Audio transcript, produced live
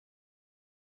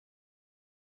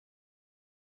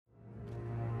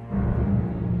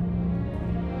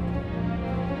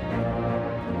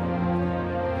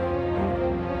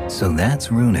So that's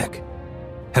Ruhnuk.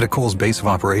 Head of Cole's base of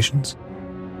operations?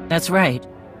 That's right.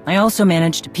 I also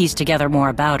managed to piece together more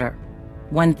about her.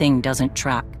 One thing doesn't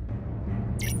track.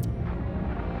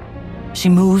 She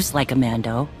moves like a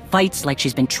Mando, fights like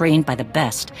she's been trained by the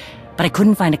best, but I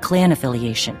couldn't find a clan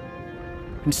affiliation.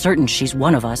 I'm certain she's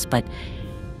one of us, but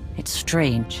it's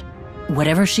strange.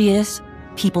 Whatever she is,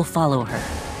 people follow her.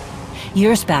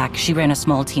 Years back, she ran a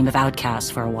small team of outcasts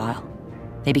for a while.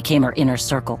 They became her inner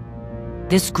circle.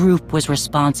 This group was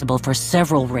responsible for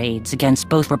several raids against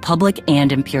both Republic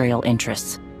and Imperial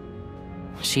interests.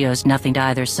 She owes nothing to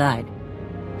either side.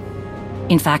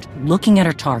 In fact, looking at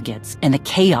her targets and the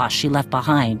chaos she left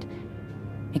behind,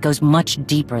 it goes much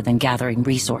deeper than gathering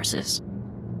resources.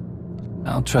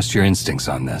 I'll trust your instincts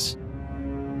on this.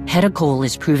 Hedda Cole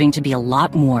is proving to be a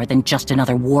lot more than just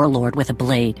another warlord with a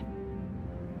blade.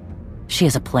 She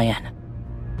has a plan.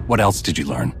 What else did you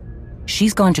learn?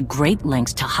 She's gone to great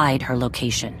lengths to hide her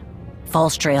location.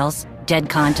 False trails, dead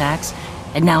contacts,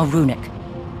 and now Ruhnuk.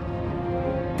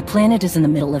 The planet is in the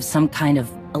middle of some kind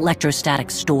of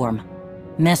electrostatic storm.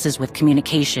 Messes with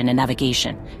communication and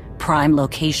navigation. Prime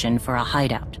location for a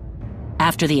hideout.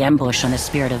 After the ambush on the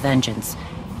Spirit of Vengeance,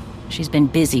 she's been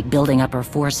busy building up her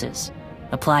forces,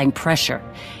 applying pressure,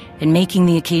 and making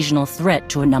the occasional threat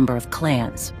to a number of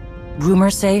clans.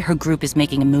 Rumors say her group is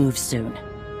making a move soon.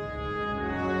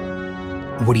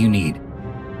 What do you need?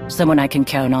 Someone I can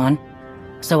count on,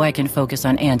 so I can focus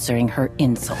on answering her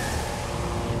insult.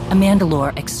 A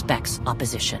Mandalore expects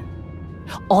opposition.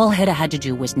 All Hedda had to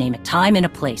do was name a time and a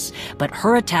place, but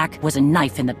her attack was a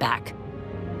knife in the back.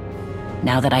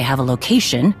 Now that I have a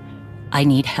location, I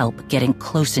need help getting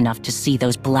close enough to see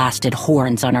those blasted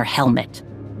horns on her helmet.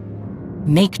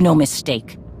 Make no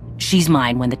mistake, she's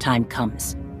mine when the time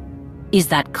comes. Is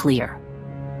that clear?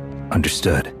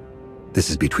 Understood. This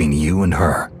is between you and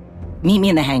her. Meet me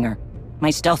in the hangar. My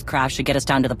stealth craft should get us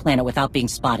down to the planet without being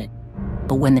spotted.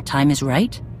 But when the time is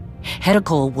right, Hedda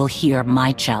Cole will hear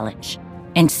my challenge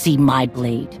and see my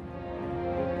blade.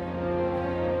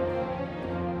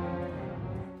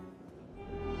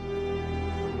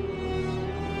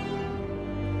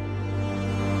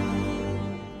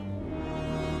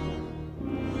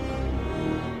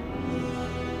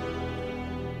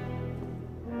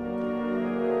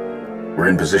 We're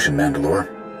in position, Mandalore.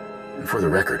 And for the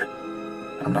record,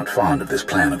 I'm not fond of this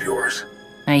plan of yours.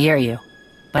 I hear you,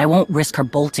 but I won't risk her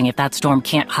bolting if that storm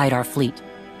can't hide our fleet.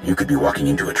 You could be walking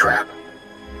into a trap.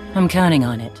 I'm counting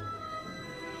on it.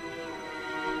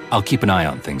 I'll keep an eye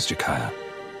on things, Jakaya.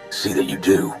 See that you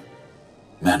do.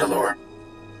 Mandalore,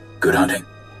 good hunting.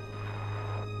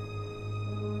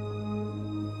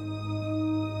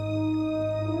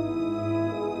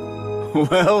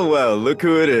 Well, well, look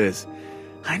who it is.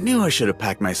 I knew I should have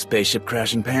packed my spaceship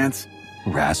crashing pants.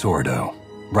 Ras Ordo.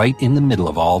 Right in the middle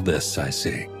of all this, I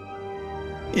see.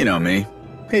 You know me.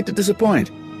 Hate to disappoint.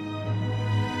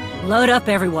 Load up,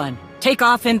 everyone. Take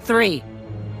off in 3.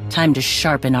 Time to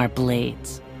sharpen our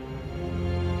blades.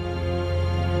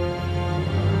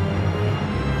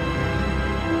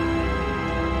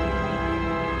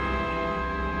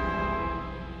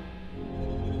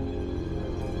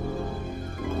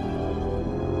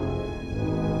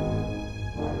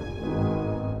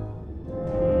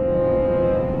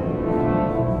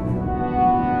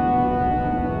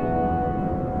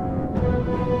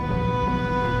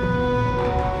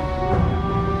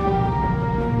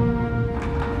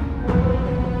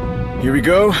 Here we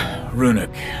go. Ruhnuk.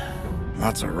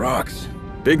 Lots of rocks.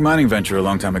 Big mining venture a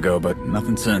long time ago, but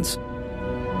nothing since.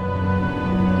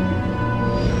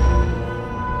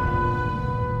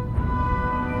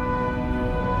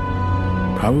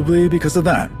 Probably because of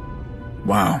that.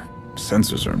 Wow.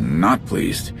 Sensors are not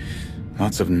pleased.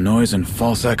 Lots of noise and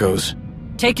false echoes.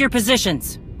 Take your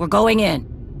positions. We're going in.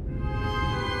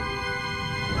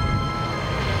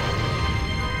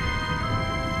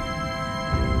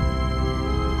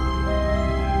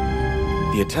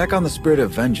 The attack on the Spirit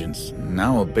of Vengeance,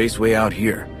 now a base way out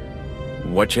here.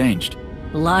 What changed?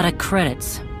 A lot of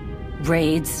credits.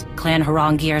 Raids, Clan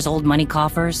Harangir's old money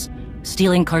coffers,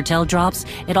 stealing cartel drops,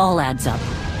 it all adds up.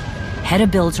 Hedda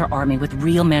builds her army with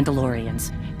real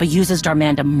Mandalorians, but uses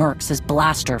Darmanda mercs as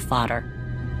blaster fodder.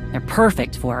 They're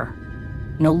perfect for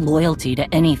her. No loyalty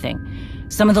to anything.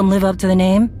 Some of them live up to the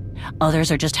name,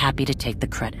 others are just happy to take the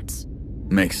credits.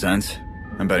 Makes sense.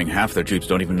 I'm betting half their troops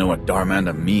don't even know what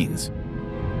Darmanda means.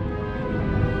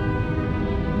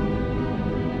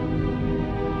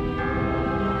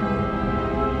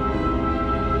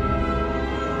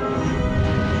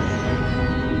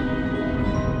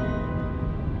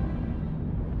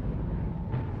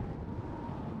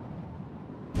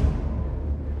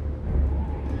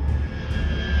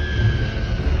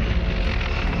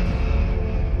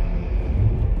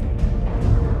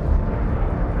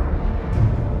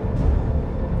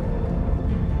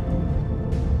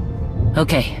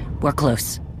 Okay, we're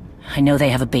close. I know they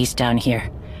have a base down here,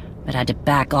 but I had to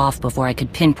back off before I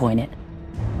could pinpoint it.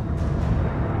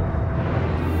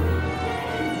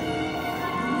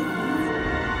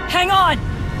 Hang on!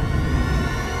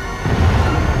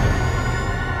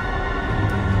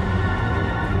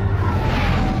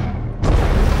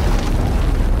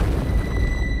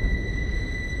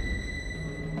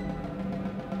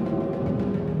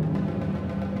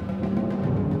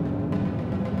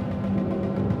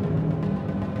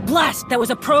 Blast! That was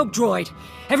a probe droid!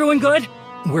 Everyone good?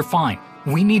 We're fine.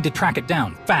 We need to track it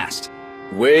down, fast.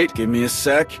 Wait, give me a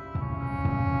sec.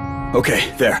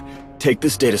 Okay, there. Take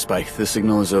this data spike. The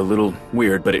signal is a little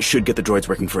weird, but it should get the droids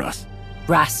working for us.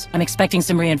 Ras, I'm expecting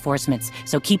some reinforcements,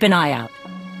 so keep an eye out.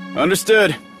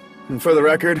 Understood. And for the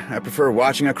record, I prefer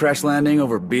watching a crash landing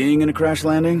over being in a crash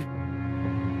landing.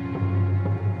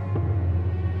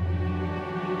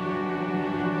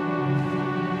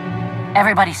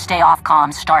 Everybody stay off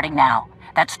comms starting now.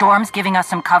 That storm's giving us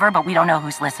some cover, but we don't know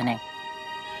who's listening.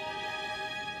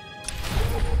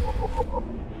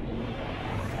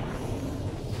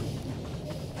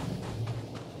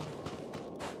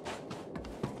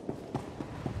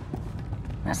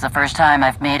 This is the first time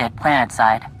I've made it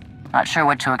planetside. Not sure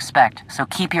what to expect, so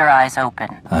keep your eyes open.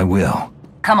 I will.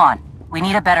 Come on, we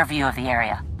need a better view of the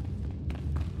area.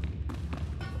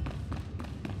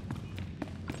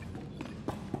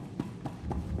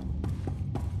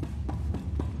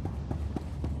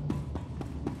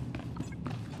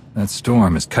 That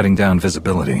storm is cutting down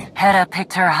visibility. Hedda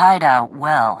picked her hideout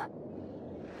well.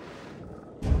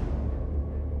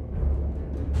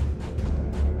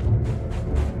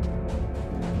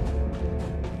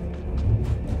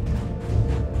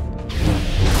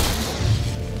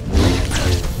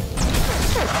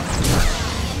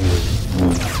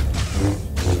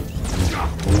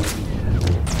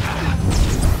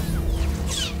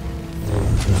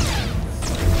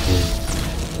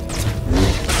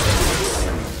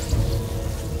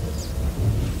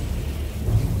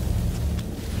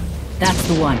 That's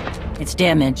the one. It's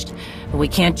damaged, but we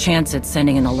can't chance it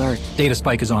sending an alert. Data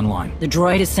spike is online. The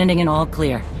droid is sending an all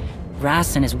clear.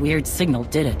 Ras and his weird signal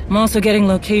did it. I'm also getting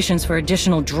locations for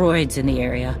additional droids in the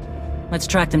area. Let's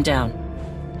track them down.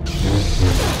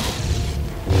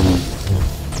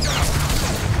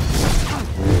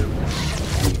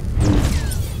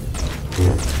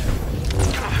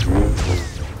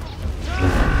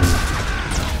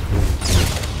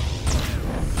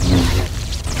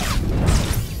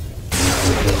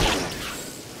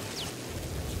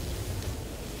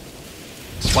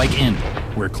 Spike in.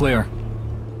 We're clear.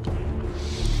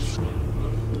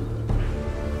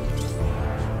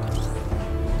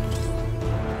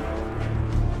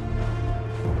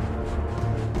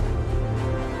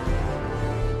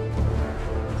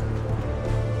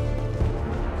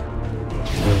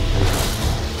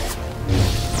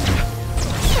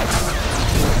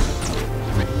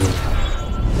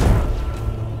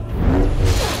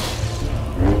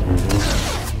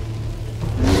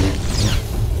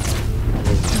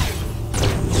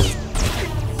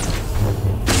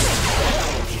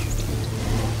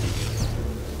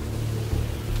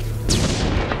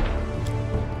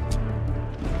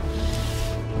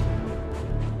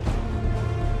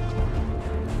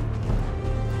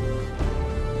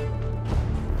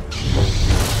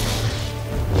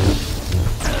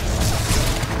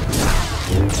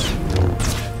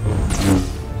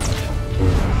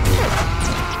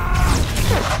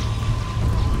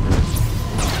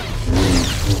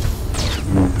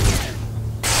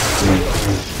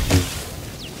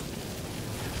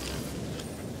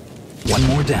 One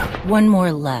more down. One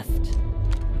more left.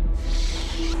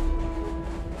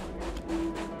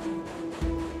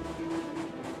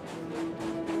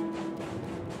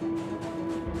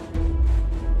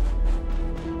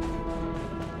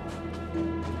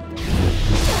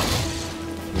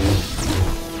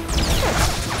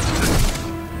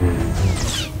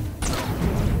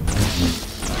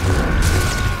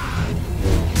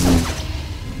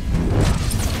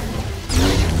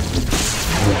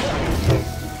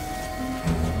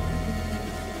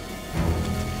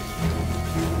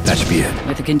 That should be it.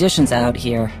 With the conditions out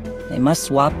here, they must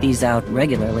swap these out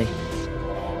regularly.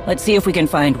 Let's see if we can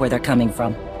find where they're coming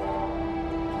from.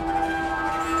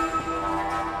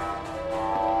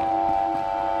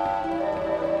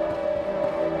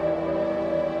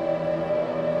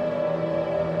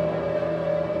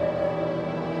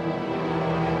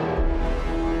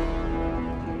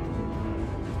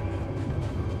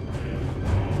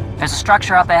 There's a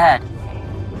structure up ahead.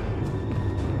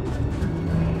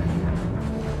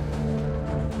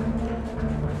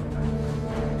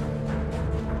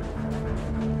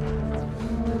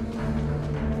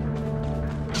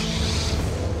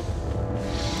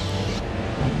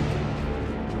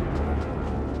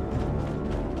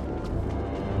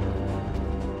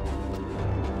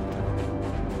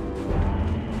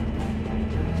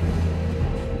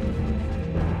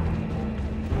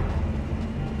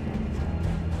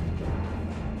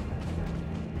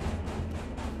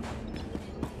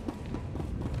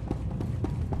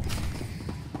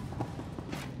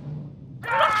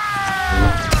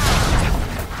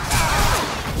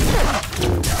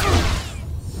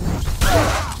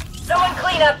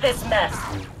 out this mess.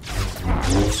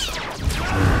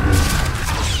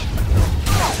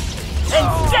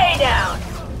 And stay down!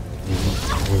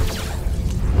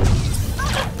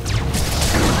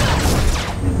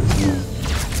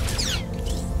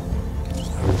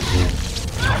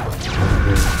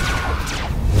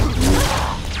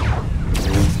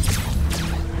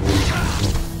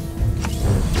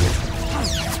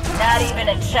 Not even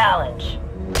a challenge.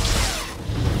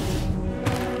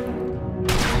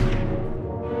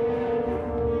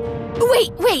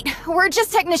 Wait, we're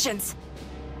just technicians.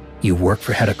 You work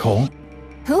for Hedda Cole?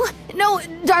 Who? No,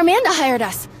 Darmanda hired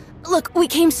us. Look, we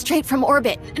came straight from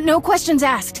orbit. No questions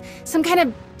asked. Some kind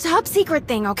of top secret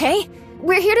thing, okay?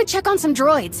 We're here to check on some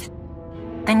droids.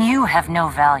 Then you have no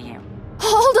value.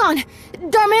 Hold on!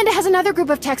 Darmanda has another group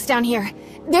of techs down here.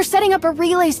 They're setting up a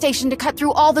relay station to cut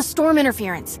through all the storm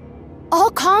interference.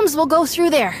 All comms will go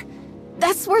through there.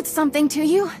 That's worth something to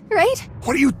you, right?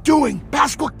 What are you doing?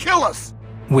 Bask will kill us!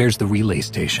 Where's the relay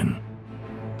station?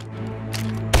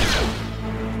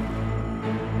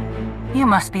 You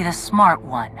must be the smart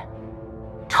one.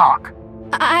 Talk.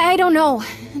 I don't know.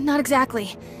 Not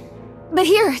exactly. But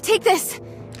here, take this.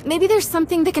 Maybe there's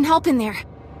something that can help in there.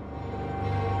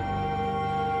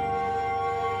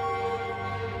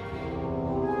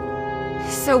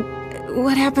 So,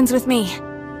 what happens with me?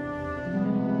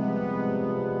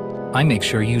 I make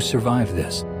sure you survive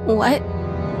this. What?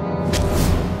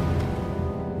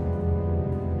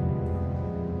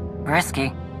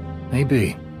 Risky.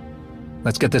 Maybe.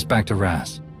 Let's get this back to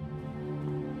Raz.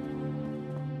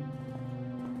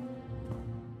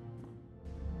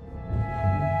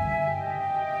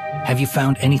 Have you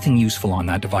found anything useful on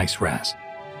that device, Raz?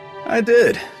 I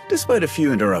did, despite a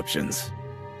few interruptions.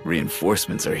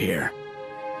 Reinforcements are here.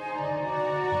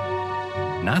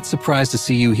 Not surprised to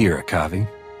see you here, Akavi.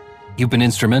 You've been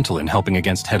instrumental in helping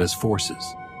against Hedda's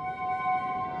forces.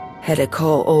 Hedda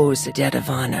Cole owes a debt of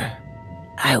honor.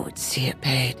 I would see it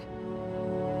paid.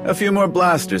 A few more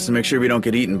blasters to make sure we don't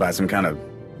get eaten by some kind of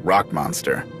rock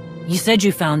monster. You said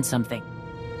you found something.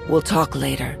 We'll talk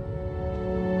later.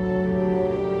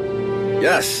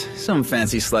 Yes, some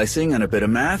fancy slicing and a bit of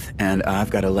math, and I've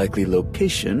got a likely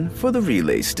location for the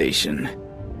relay station.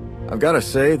 I've gotta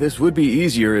say, this would be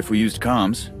easier if we used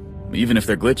comms, even if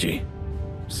they're glitchy.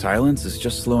 Silence is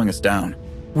just slowing us down.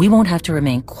 We won't have to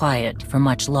remain quiet for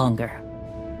much longer.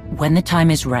 When the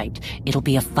time is right, it'll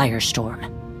be a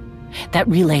firestorm. That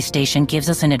relay station gives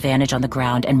us an advantage on the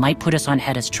ground and might put us on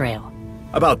Hedda's trail.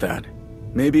 About that,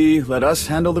 maybe let us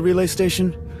handle the relay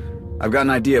station? I've got an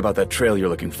idea about that trail you're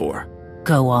looking for.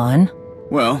 Go on.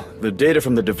 Well, the data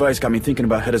from the device got me thinking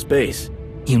about Hedda's base.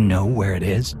 You know where it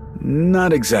is?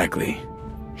 Not exactly.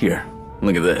 Here,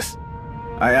 look at this.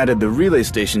 I added the relay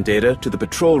station data to the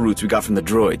patrol routes we got from the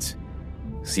droids.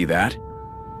 See that?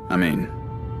 I mean,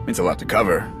 it's a lot to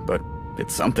cover, but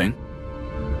it's something.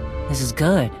 This is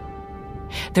good.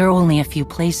 There are only a few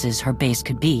places her base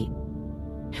could be.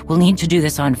 We'll need to do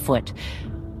this on foot.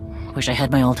 Wish I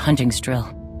had my old hunting strill.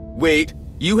 Wait,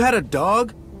 you had a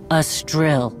dog? A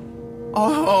strill.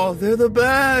 Oh, they're the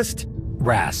best!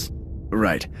 Raz.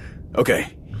 Right.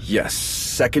 Okay, yes.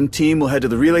 Second team will head to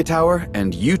the relay tower,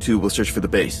 and you two will search for the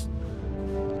base.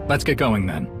 Let's get going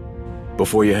then.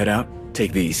 Before you head out,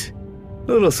 take these.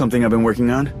 A little something I've been working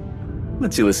on.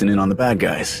 Lets you listen in on the bad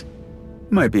guys.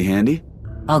 Might be handy.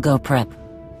 I'll go prep.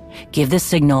 Give the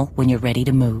signal when you're ready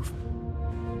to move.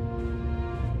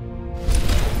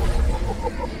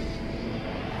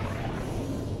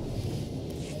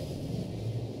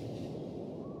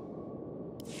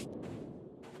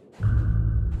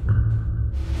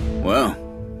 Well,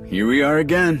 here we are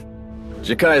again.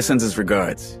 Jakaya sends his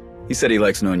regards. He said he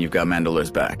likes knowing you've got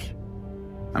Mandalor's back.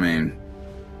 I mean,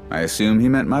 I assume he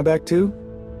meant my back too?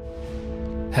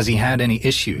 Has he had any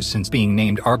issues since being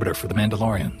named Arbiter for the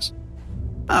Mandalorians?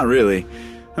 Not really.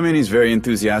 I mean, he's very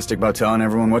enthusiastic about telling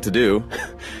everyone what to do.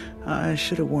 I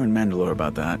should have warned Mandalore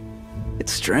about that.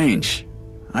 It's strange.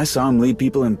 I saw him lead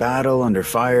people in battle, under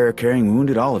fire, carrying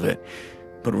wounded, all of it.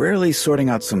 But rarely sorting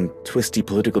out some twisty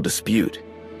political dispute.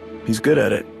 He's good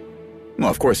at it. Well,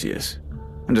 of course he is.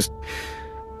 I'm just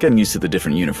getting used to the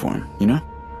different uniform, you know?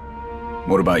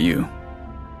 What about you?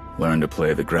 Learn to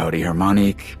play the Growdy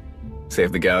harmonic?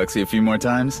 Save the galaxy a few more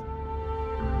times?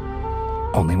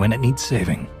 Only when it needs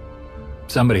saving.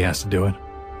 Somebody has to do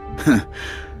it.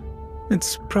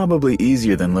 It's probably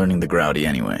easier than learning the Growdy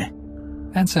anyway.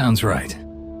 That sounds right.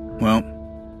 Well,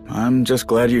 I'm just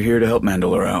glad you're here to help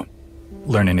Mandalore out.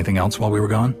 Learn anything else while we were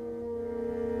gone?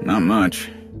 Not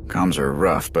much. Comms are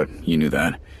rough, but you knew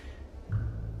that.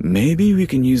 Maybe we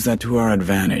can use that to our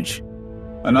advantage.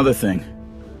 Another thing.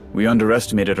 We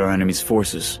underestimated our enemy's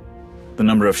forces. The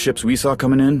number of ships we saw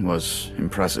coming in was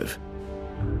impressive.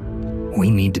 We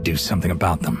need to do something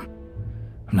about them.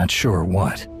 I'm not sure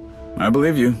what. I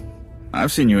believe you.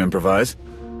 I've seen you improvise.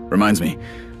 Reminds me,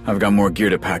 I've got more gear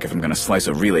to pack if I'm gonna slice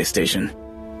a relay station.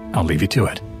 I'll leave you to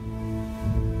it.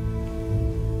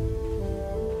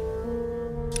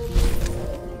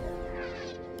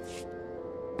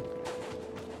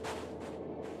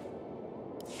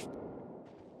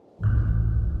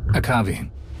 Akavi.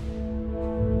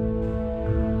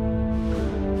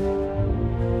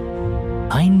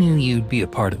 I knew you'd be a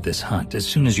part of this hunt as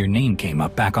soon as your name came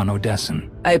up back on Odessan.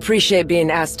 I appreciate being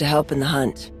asked to help in the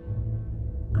hunt.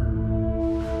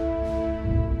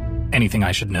 Anything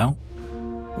I should know?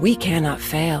 We cannot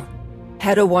fail.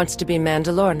 Hedda wants to be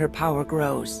Mandalore and her power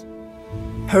grows.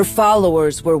 Her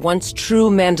followers were once true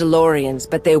Mandalorians,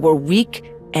 but they were weak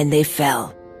and they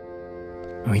fell.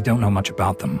 We don't know much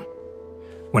about them.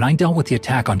 When I dealt with the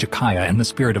attack on Jakaya and the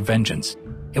Spirit of Vengeance,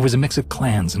 it was a mix of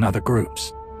clans and other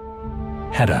groups.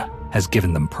 Hedda has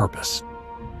given them purpose.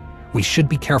 We should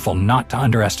be careful not to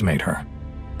underestimate her.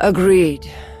 Agreed.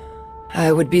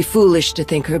 I would be foolish to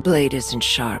think her blade isn't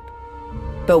sharp.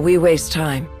 But we waste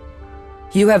time.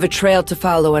 You have a trail to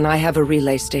follow and I have a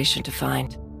relay station to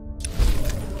find.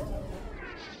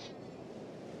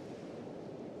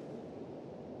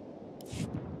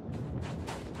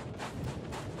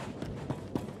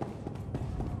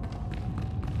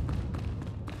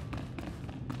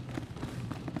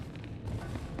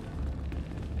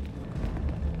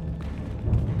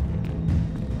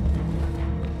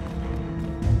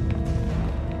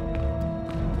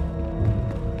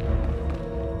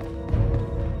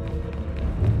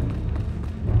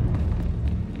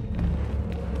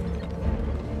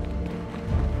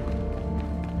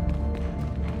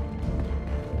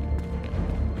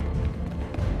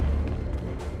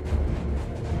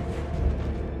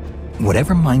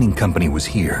 Whatever mining company was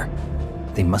here,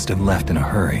 they must have left in a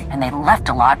hurry. And they left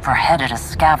a lot for Hedda to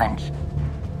scavenge.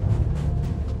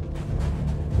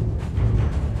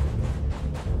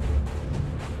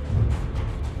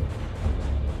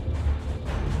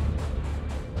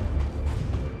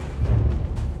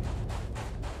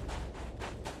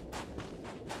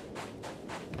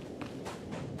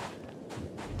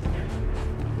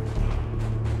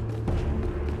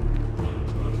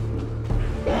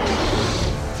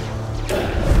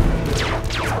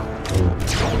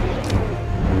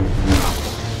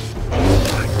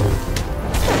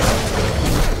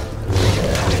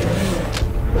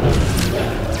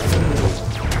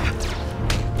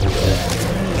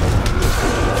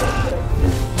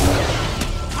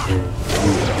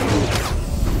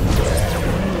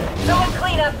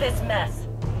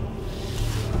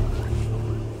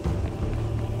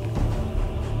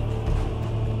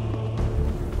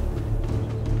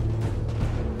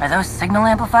 Are those signal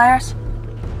amplifiers?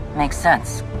 Makes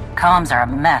sense. Comms are a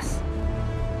mess.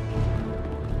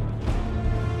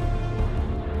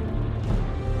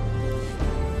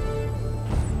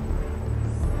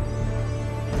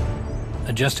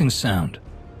 Adjusting sound.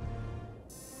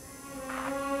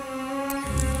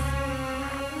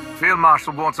 Field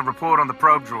Marshal wants a report on the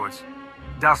probe droids.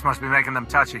 Dust must be making them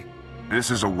touchy. This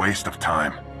is a waste of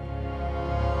time.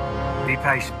 Be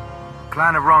patient.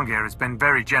 Clan Arongir has been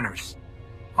very generous.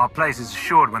 Our place is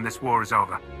assured when this war is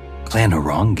over. Clan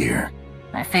Arongir?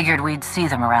 I figured we'd see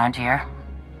them around here.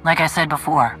 Like I said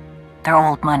before, they're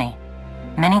old money.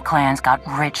 Many clans got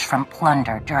rich from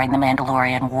plunder during the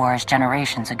Mandalorian Wars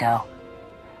generations ago.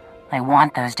 They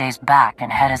want those days back,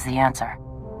 and Hedda's the answer.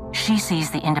 She sees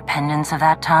the independence of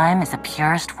that time as the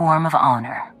purest form of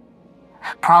honor.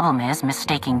 Problem is,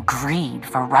 mistaking greed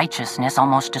for righteousness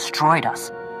almost destroyed us.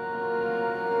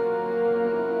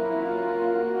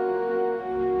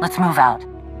 Let's move out.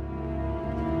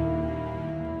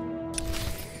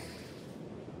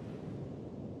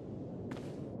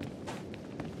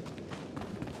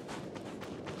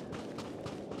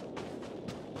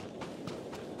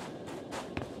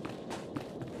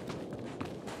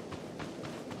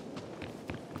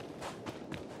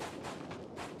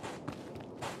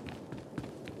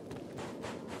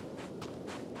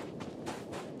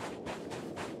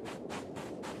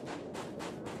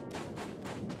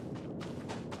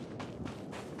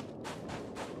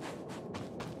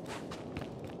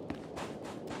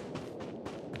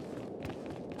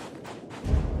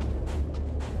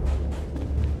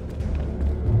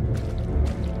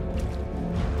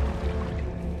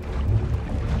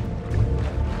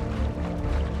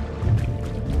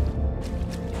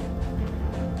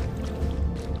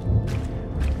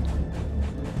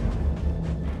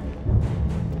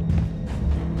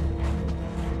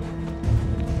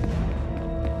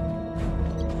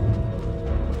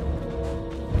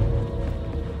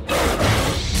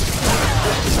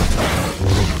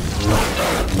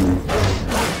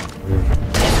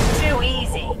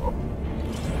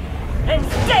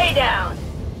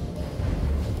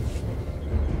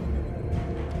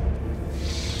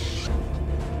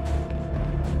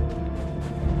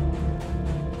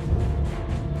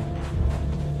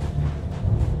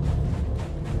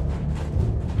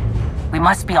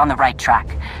 must be on the right track.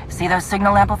 See those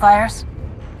signal amplifiers?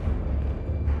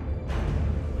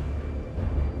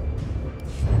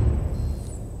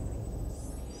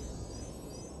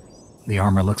 The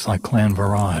armor looks like Clan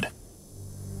Varad.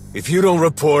 If you don't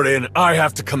report in, I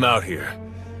have to come out here.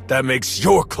 That makes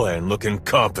your clan look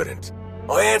incompetent.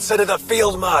 I answer to the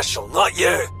Field Marshal, not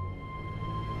you.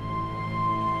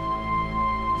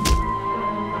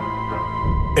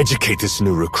 Educate this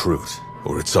new recruit,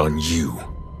 or it's on you.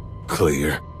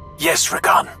 Clear? Yes,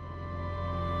 Ri'kan.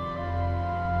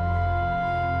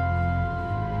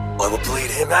 I will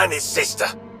bleed him and his sister.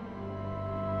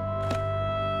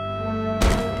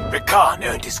 Ri'kan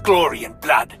earned his glory in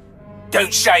blood.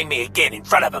 Don't shame me again in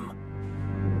front of him.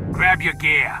 Grab your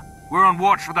gear. We're on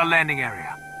watch for the landing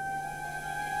area.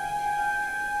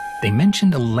 They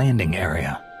mentioned a landing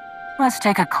area. Let's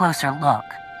take a closer look.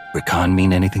 Ri'kan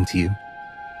mean anything to you?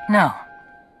 No.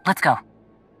 Let's go.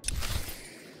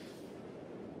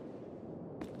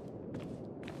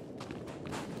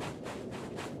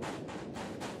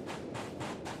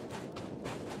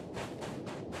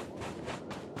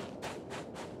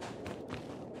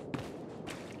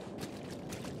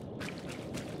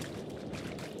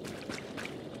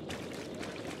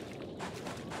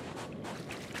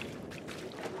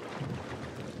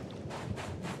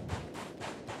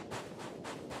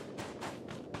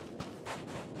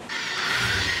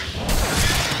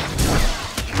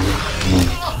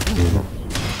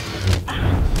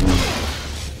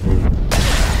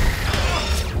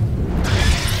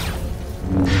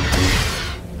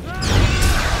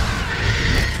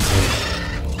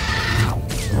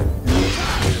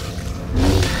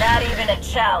 Not even a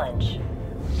challenge.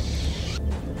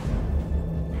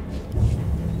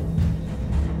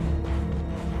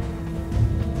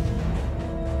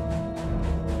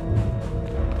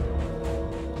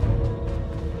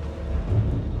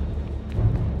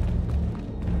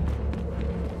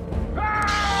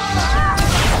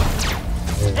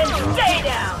 And stay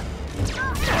down!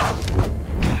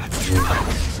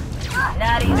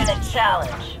 Not even a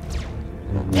challenge.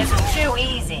 This is too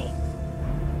easy.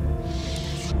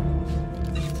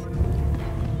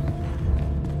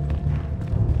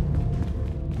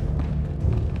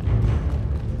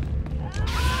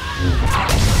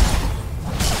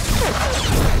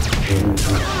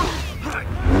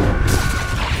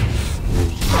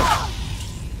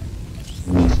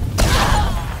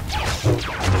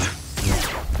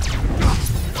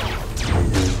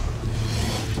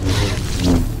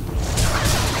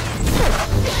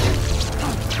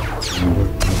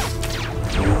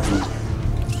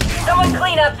 Someone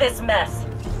clean up this mess.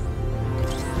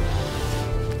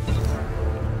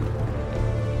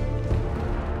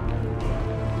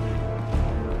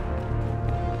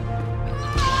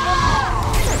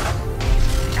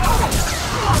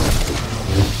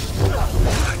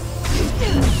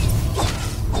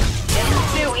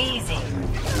 Too easy.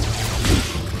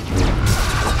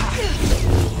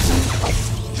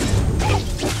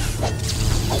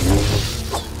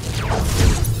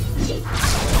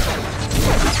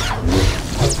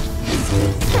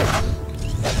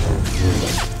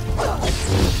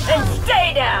 And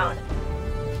stay down.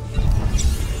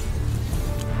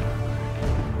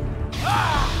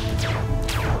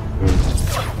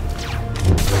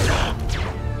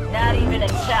 Not even a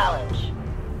challenge.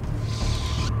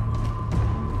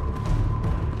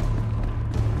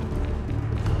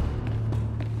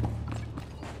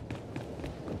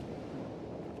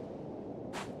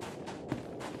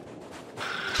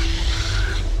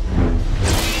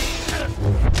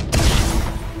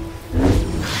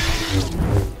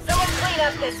 Someone clean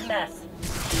up this mess.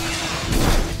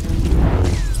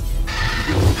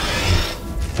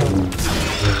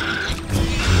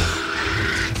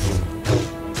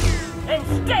 And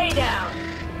stay down.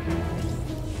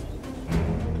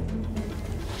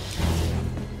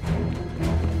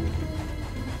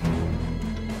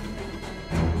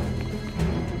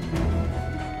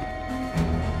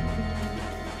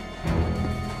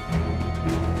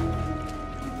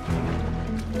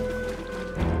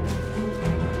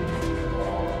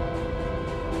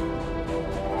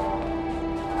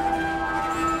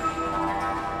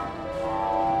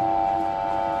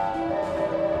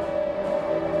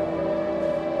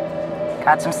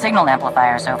 Got some signal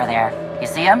amplifiers over there. You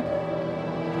see them?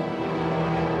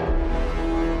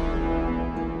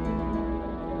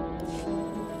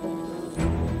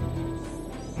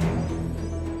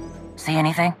 See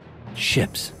anything?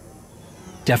 Ships.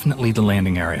 Definitely the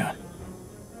landing area.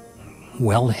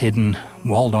 Well hidden,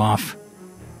 walled off.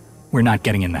 We're not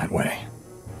getting in that way.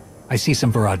 I see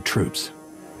some Varad troops.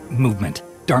 Movement.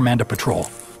 Darmanda patrol.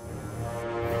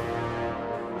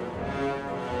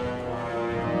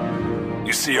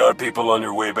 You see our people on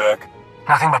your way back?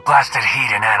 Nothing but blasted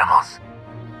heat and animals.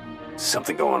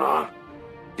 Something going on.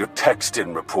 Your techs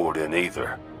didn't report in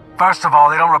either. First of all,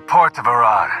 they don't report to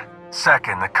Varad.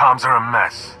 Second, the comms are a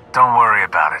mess. Don't worry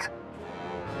about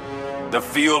it. The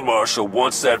Field Marshal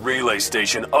wants that relay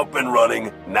station up and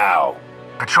running now.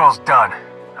 Patrol's done.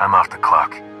 I'm off the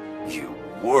clock. You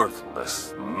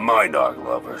worthless Minarch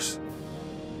lovers.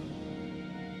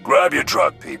 Grab your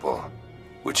truck, people.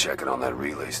 We're checking on that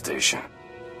relay station.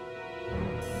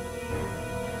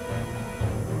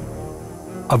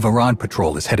 A Varad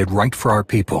patrol is headed right for our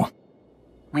people.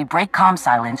 We break comm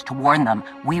silence to warn them.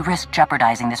 We risk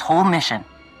jeopardizing this whole mission.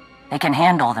 They can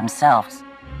handle themselves.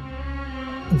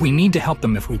 We need to help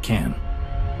them if we can.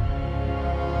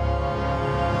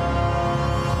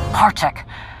 Car check.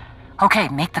 Okay,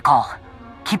 make the call.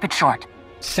 Keep it short.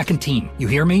 Second team, you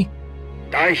hear me?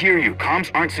 I hear you. Comms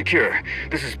aren't secure.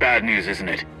 This is bad news, isn't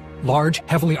it? Large,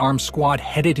 heavily armed squad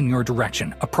headed in your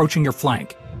direction, approaching your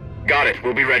flank. Got it.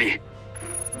 We'll be ready.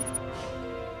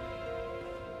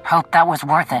 Hope that was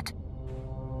worth it.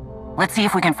 Let's see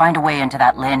if we can find a way into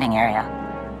that landing area.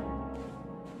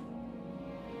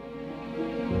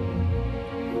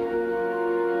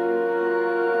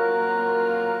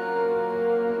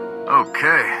 Okay,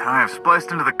 I have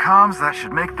spliced into the comms. That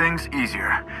should make things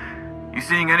easier. You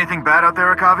seeing anything bad out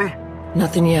there, Akavi?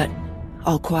 Nothing yet.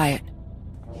 All quiet.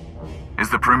 Is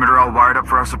the perimeter all wired up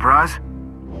for our surprise?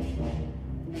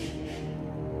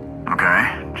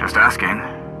 Okay, just asking.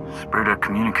 Spirit of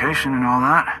communication and all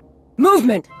that.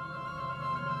 Movement!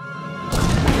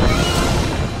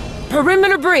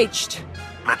 Perimeter breached!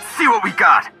 Let's see what we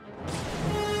got!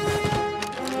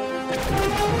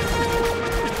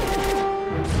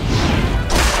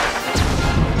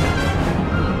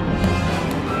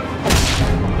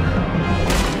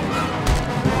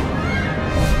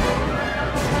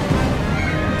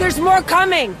 There's more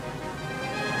coming!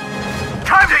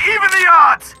 Time to even the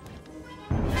odds!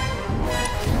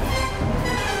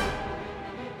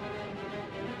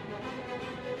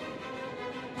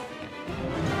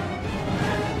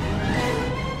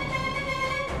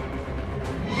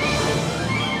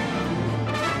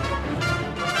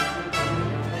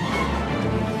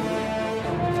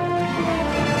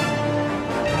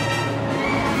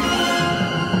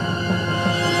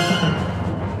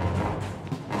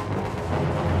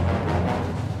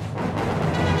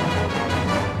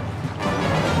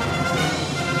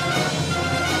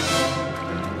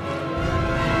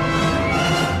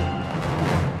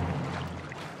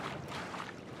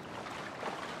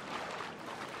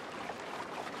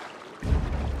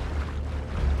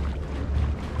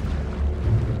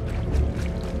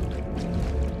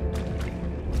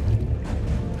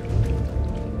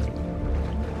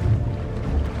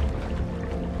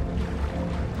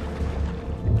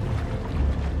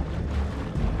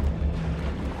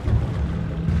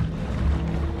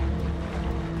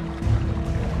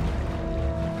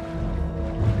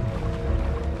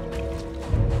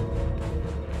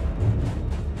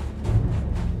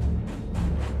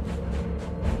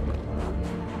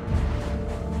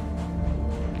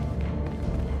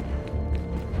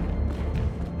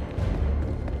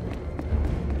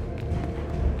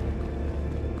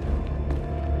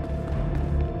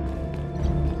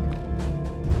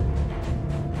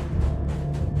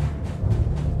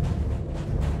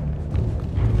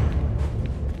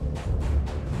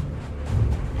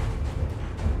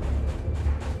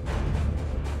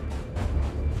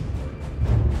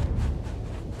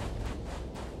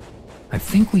 I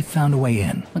think we found a way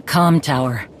in. A comm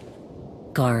tower.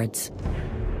 Guards.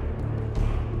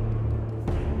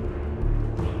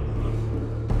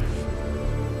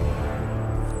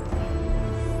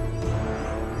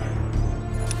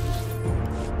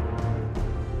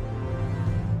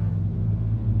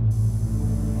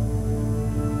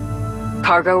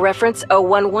 Cargo reference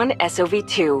 011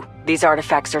 SOV2. These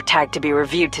artifacts are tagged to be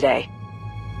reviewed today.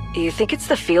 You think it's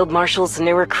the Field Marshal's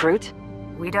new recruit?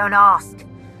 We don't ask.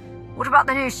 What about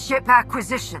the new ship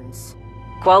acquisitions?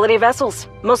 Quality vessels,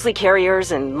 mostly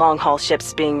carriers and long-haul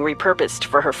ships being repurposed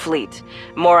for her fleet.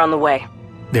 More on the way.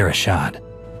 They're a shot.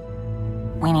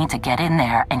 We need to get in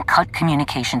there and cut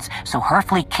communications so her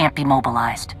fleet can't be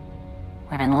mobilized.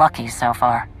 We've been lucky so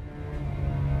far.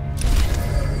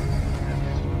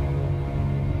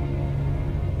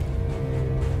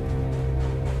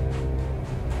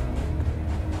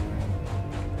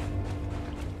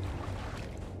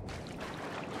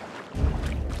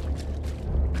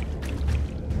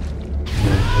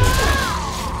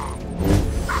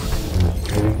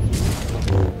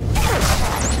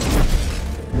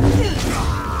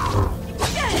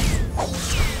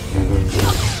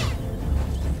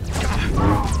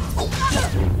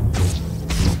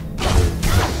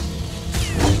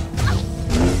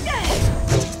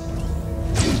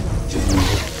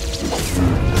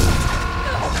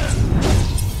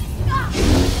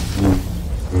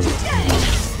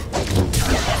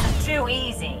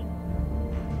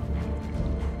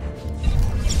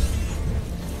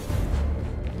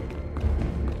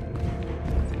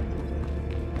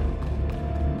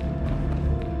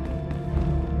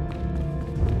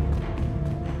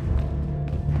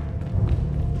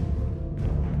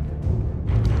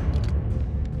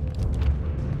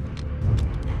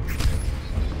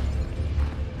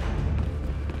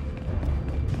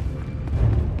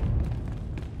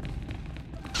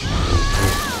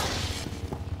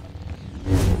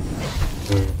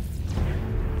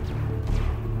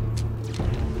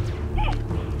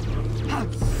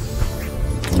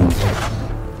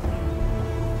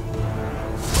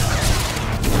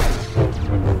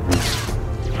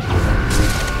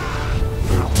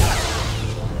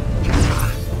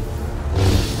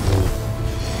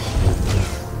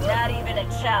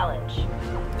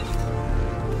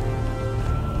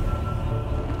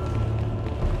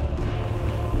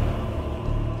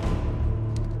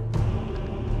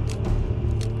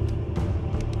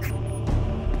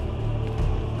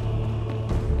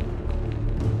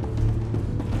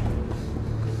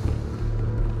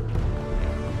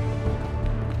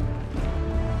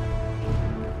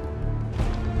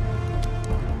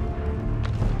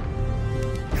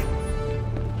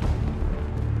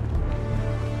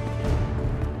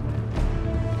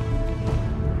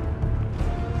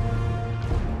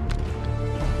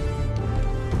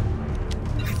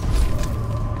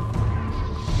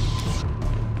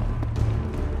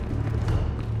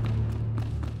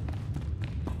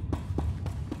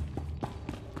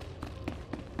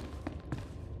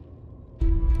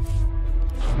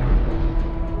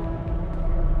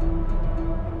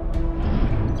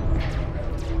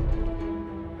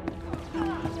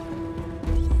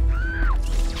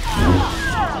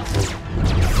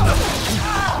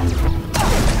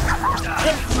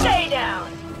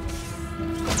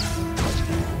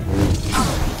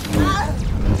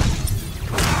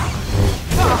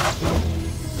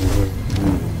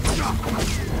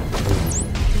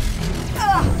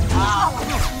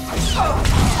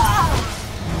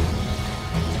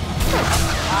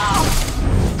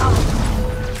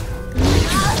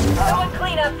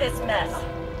 this mess.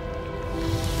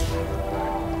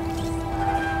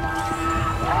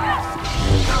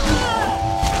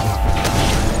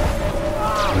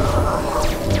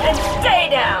 And stay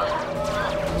down!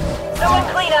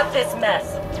 Someone clean up this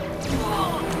mess.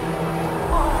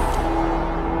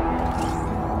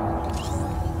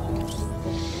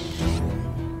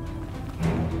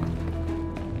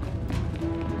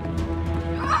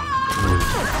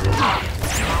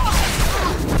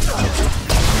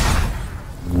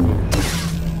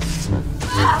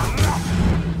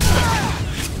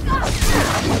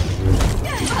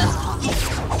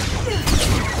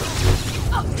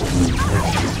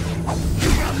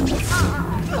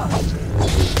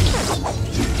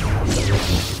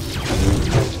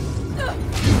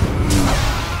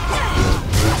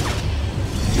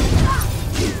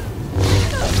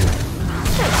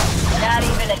 Not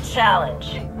even a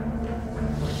challenge.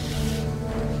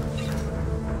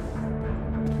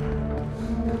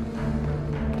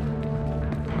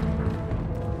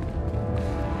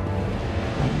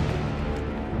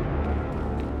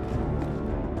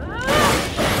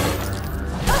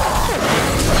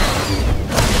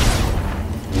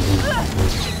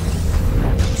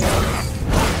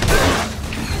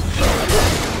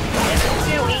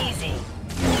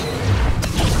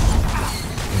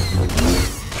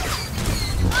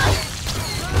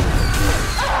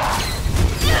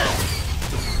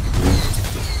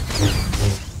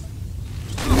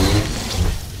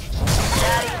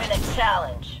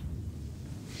 Challenge.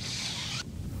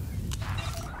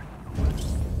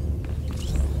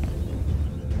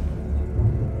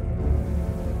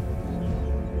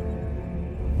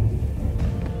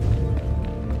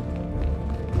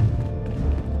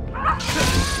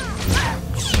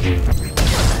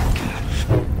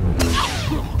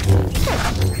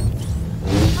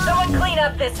 Someone clean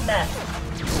up this mess.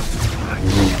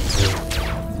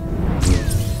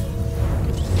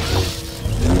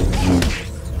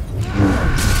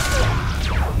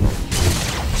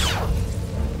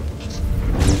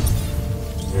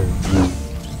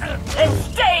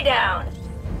 Down!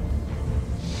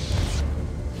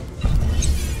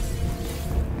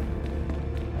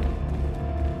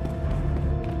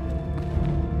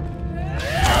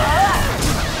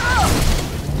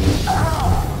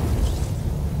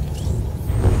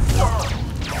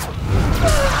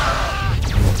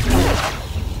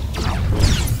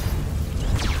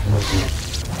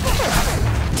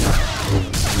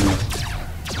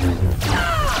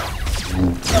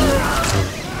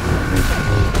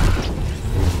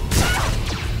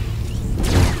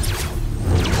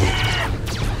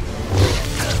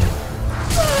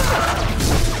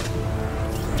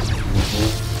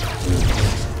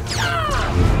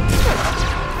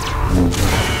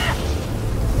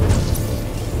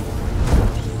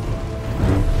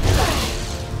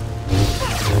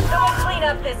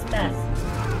 This mess.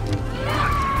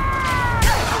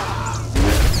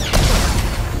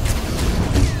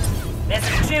 This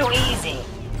is too easy.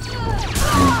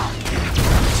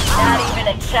 Not even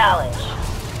a challenge.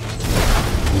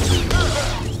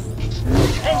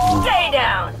 And stay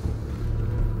down!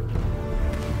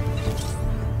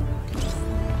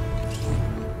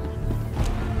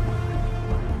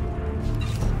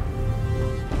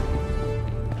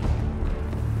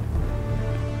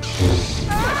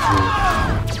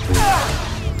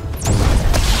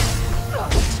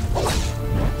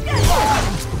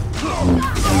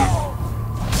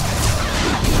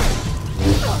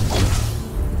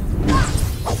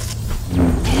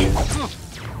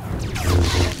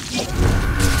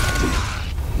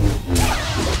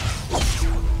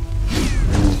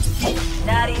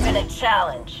 Not even a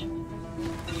challenge.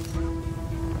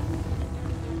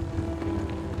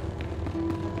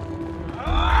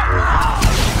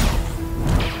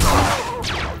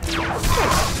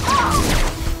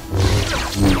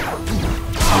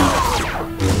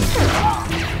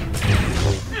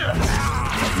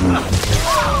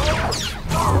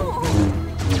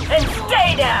 And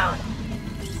stay down!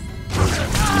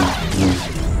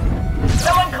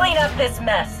 Someone clean up this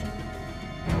mess.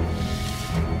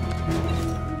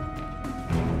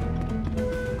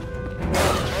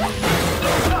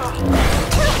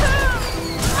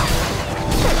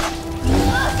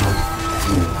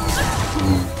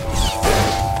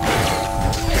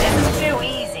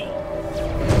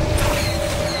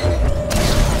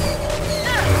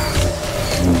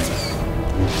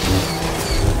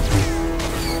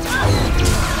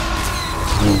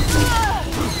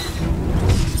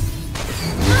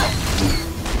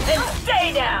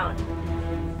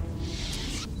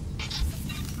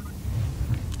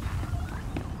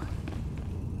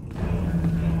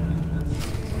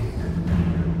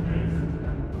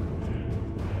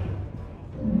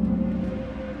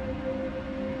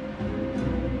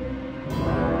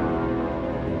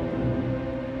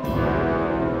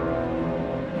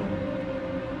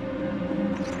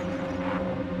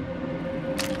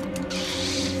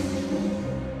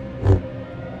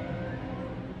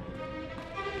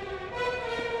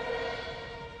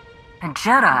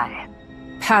 Jedi.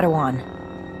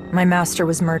 Padawan. My master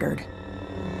was murdered.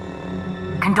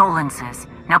 Condolences.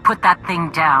 Now put that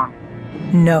thing down.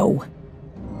 No.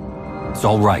 It's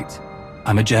all right.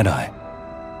 I'm a Jedi.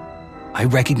 I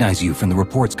recognize you from the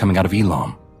reports coming out of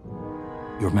Elam.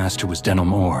 Your master was Denel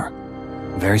Moore.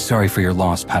 Very sorry for your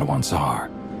loss, Padawan Sahar.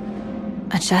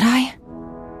 A Jedi?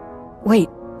 Wait,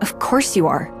 of course you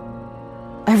are.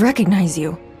 I recognize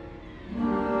you.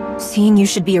 Seeing you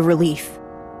should be a relief.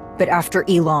 But after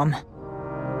Elam,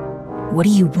 what do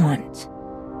you want?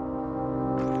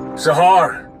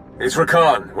 Sahar, it's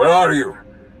Ri'kan. Where are you?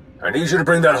 I need you to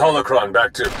bring that holocron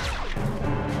back to...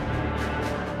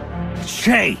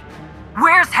 Shay!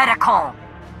 Where's Hedda Cole?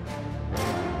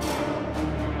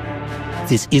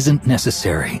 This isn't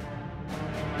necessary.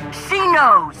 She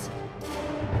knows!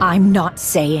 I'm not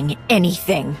saying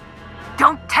anything.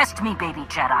 Don't test me, baby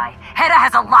Jedi. Hedda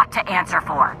has a lot to answer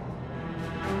for.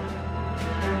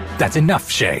 That's enough,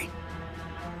 Shay.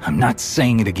 I'm not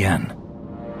saying it again.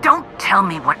 Don't tell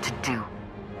me what to do.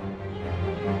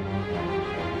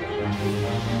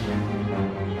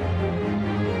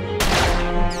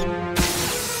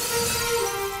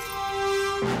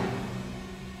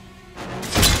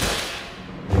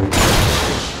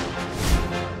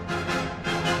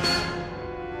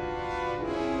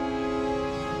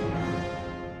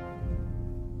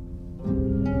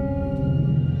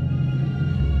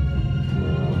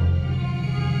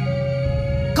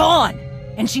 Gone!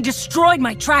 And she destroyed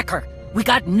my tracker. We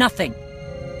got nothing.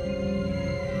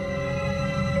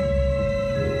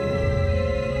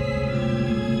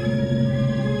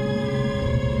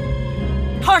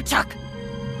 Harchuk!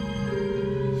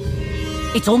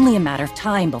 It's only a matter of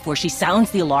time before she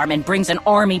sounds the alarm and brings an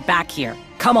army back here.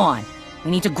 Come on. We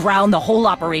need to ground the whole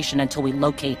operation until we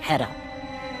locate Hedda.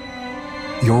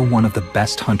 You're one of the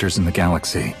best hunters in the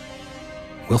galaxy.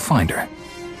 We'll find her.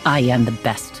 I am the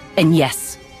best. And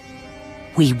yes,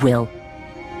 we will.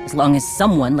 As long as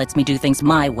someone lets me do things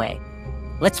my way.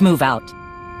 Let's move out.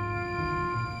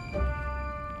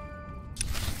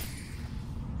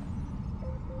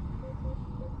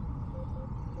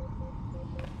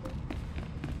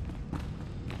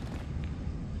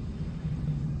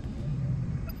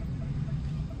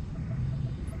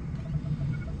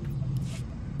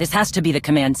 This has to be the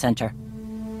command center.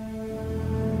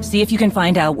 See if you can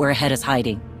find out where Hedda's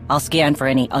hiding. I'll scan for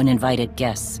any uninvited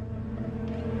guests.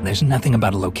 There's nothing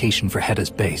about a location for Hedda's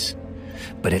base,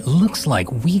 but it looks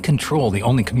like we control the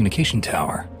only communication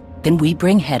tower. Then we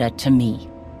bring Hedda to me.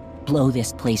 Blow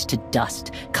this place to dust,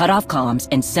 cut off comms,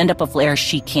 and send up a flare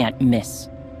she can't miss.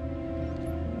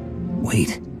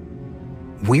 Wait.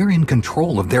 We're in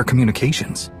control of their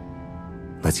communications.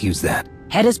 Let's use that.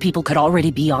 Hedda's people could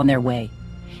already be on their way.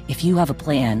 If you have a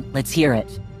plan, let's hear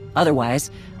it.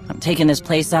 Otherwise, I'm taking this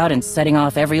place out and setting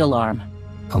off every alarm.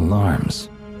 Alarms?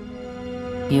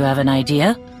 You have an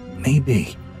idea?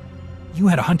 Maybe. You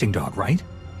had a hunting dog, right?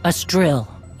 A Strill,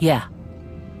 yeah.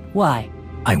 Why?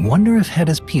 I wonder if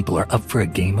Hedda's people are up for a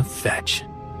game of fetch.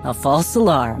 A false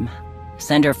alarm.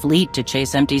 Send her fleet to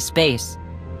chase empty space.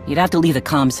 You'd have to leave the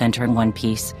comm center in one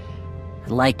piece. I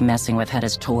like messing with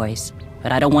Hedda's toys,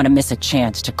 but I don't want to miss a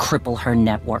chance to cripple her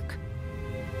network.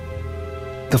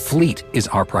 The fleet is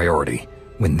our priority.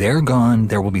 When they're gone,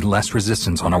 there will be less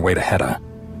resistance on our way to Hedda.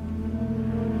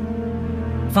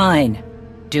 Fine.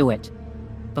 Do it.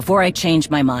 Before I change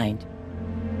my mind.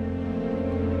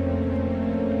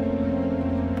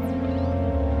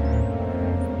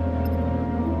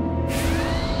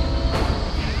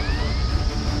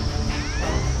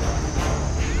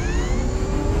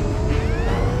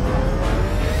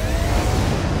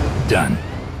 Done.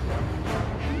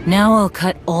 Now I'll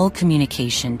cut all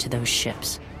communication to those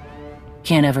ships.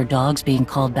 Can't have her dogs being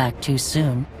called back too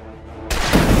soon.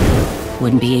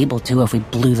 Wouldn't be able to if we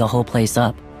blew the whole place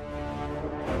up.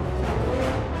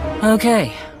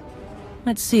 Okay.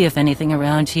 Let's see if anything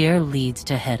around here leads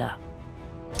to Hedda.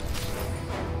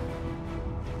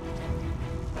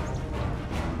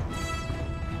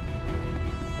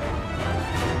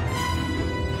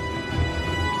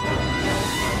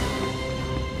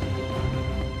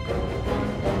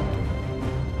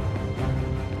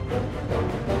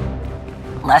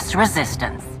 Less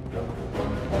resistance.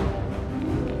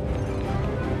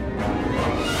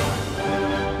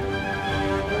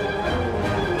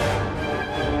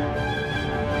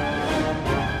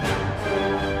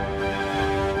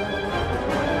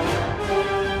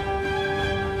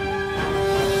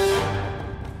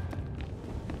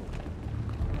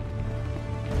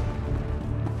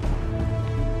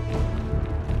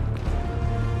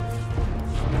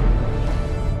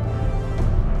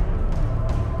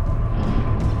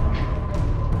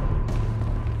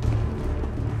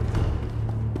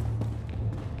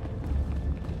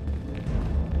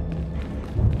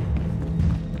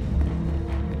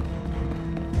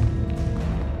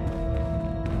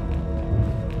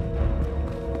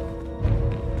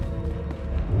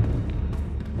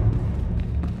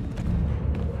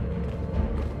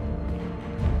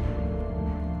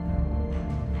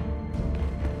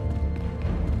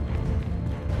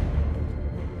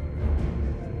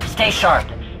 Stay sharp.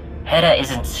 Hedda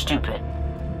isn't stupid.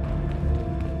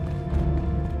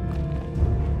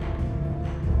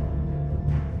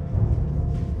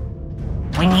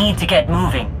 We need to get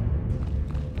moving.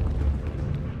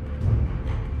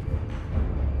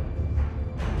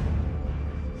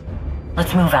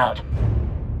 Let's move out.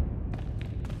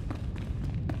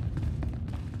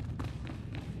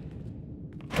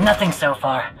 Nothing so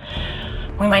far.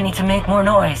 We might need to make more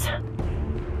noise.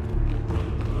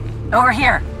 Over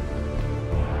here.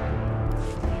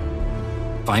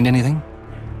 Find anything?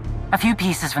 A few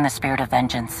pieces from the Spirit of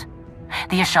Vengeance.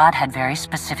 The Ashad had very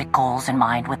specific goals in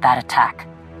mind with that attack.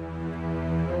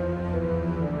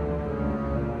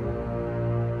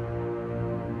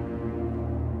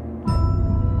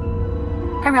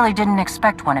 I really didn't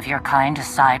expect one of your kind to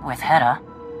side with Hedda.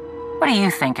 What do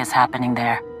you think is happening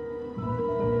there?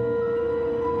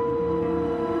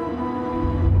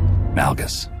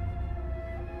 Malgus.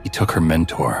 He took her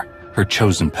mentor, her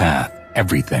chosen path,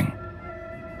 everything.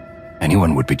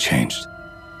 Anyone would be changed.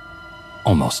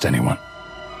 Almost anyone.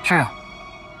 True.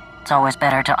 It's always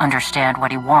better to understand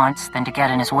what he wants than to get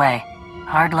in his way.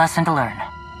 Hard lesson to learn.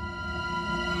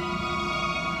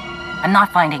 I'm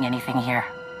not finding anything here.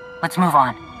 Let's move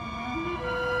on.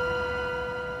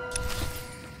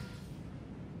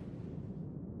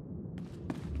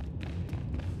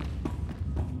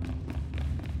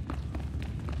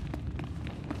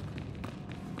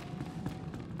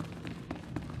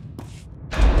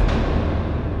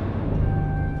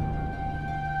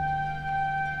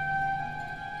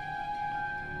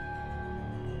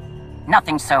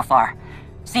 Nothing so far.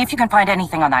 See if you can find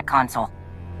anything on that console.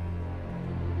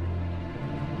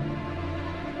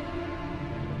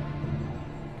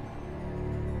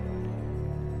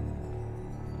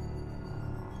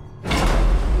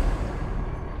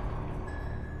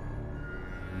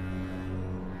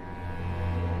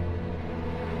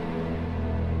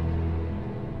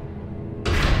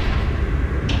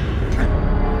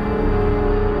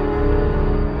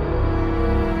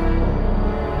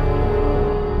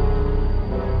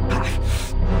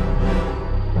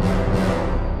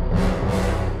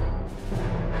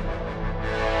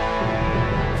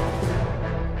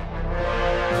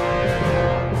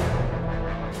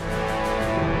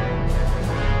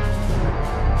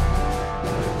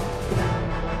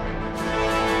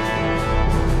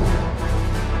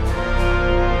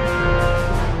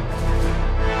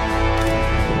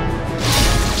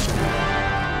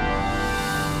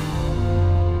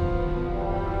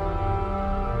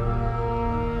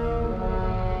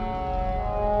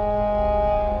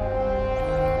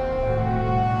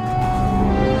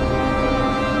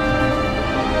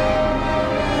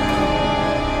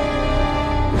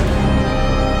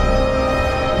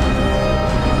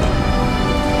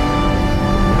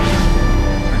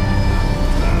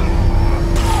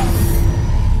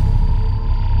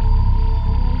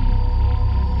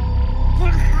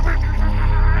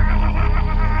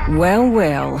 Well,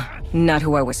 well. Not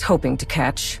who I was hoping to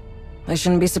catch. I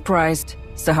shouldn't be surprised.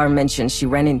 Sahar mentioned she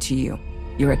ran into you.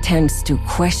 Your attempts to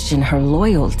question her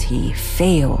loyalty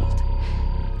failed.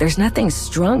 There's nothing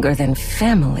stronger than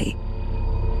family.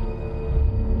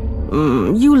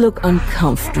 You look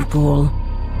uncomfortable.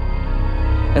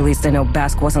 At least I know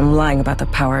Bask wasn't lying about the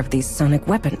power of these sonic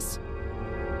weapons.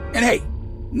 And hey,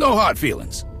 no hard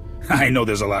feelings. I know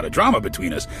there's a lot of drama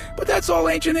between us, but that's all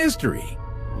ancient history.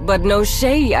 But no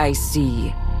Shay, I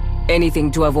see.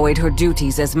 Anything to avoid her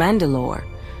duties as Mandalore.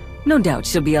 No doubt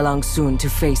she'll be along soon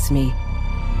to face me.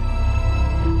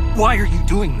 Why are you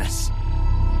doing this?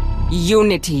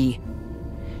 Unity.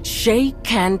 Shay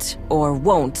can't or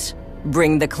won't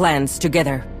bring the clans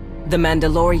together. The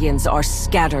Mandalorians are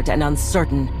scattered and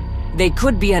uncertain. They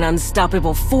could be an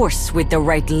unstoppable force with the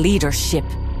right leadership.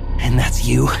 And that's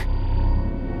you?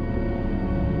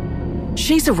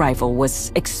 Shay's arrival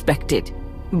was expected,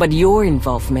 but your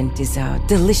involvement is a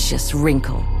delicious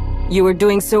wrinkle. You were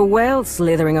doing so well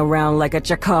slithering around like a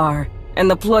chakar,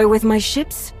 and the ploy with my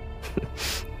ships?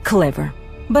 Clever,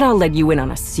 but I'll let you in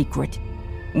on a secret.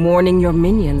 Warning your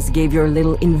minions gave your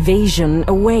little invasion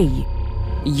away.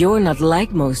 You're not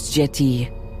like most Jeti.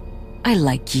 I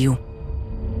like you.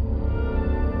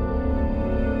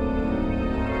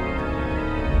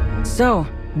 So,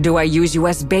 do I use you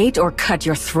as bait or cut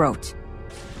your throat?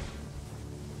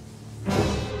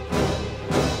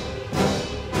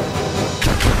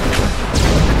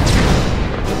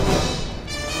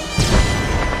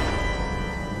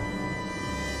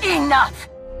 Enough!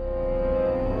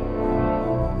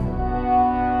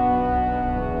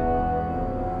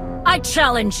 I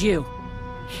challenge you.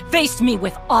 Face me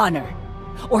with honor,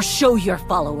 or show your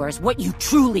followers what you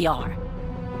truly are.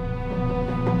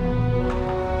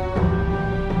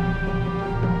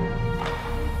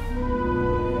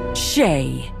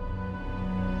 Shay.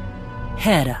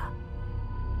 Hedda.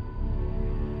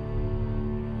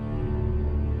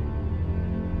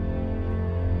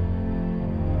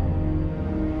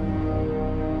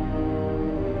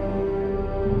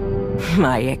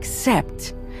 I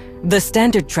accept. The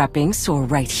standard trappings are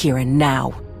right here and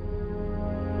now.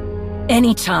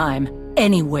 Anytime,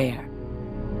 anywhere.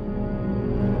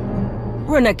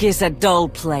 Ruhnuk is a dull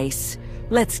place.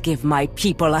 Let's give my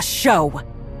people a show.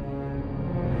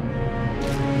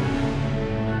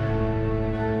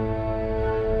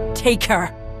 Take her.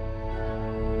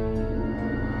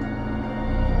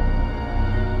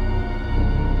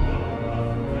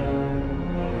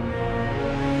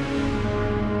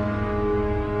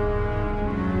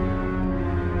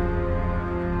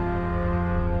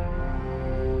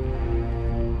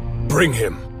 Bring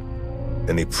him.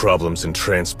 Any problems in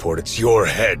transport, it's your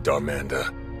head,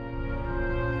 Darmanda.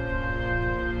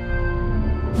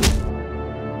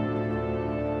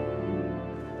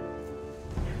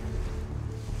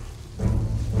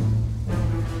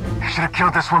 Should have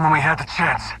killed this one when we had the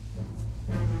chance.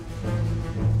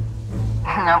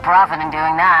 No profit in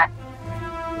doing that.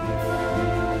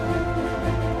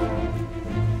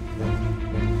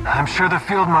 I'm sure the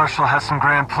Field Marshal has some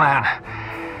grand plan.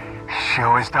 She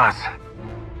always does.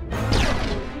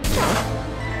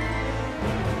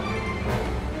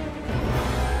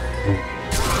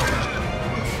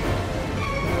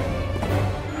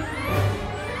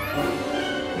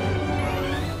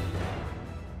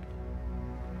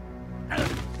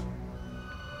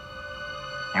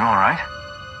 You alright?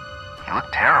 You look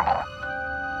terrible.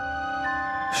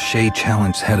 Shay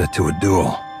challenged Hedda to a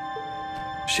duel.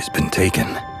 She's been taken.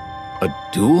 A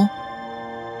duel?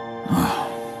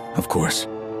 Oh, of course.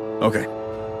 Okay.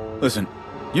 Listen,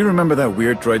 you remember that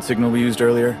weird droid signal we used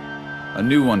earlier? A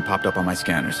new one popped up on my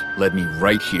scanners, led me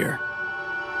right here.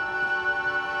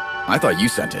 I thought you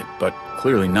sent it, but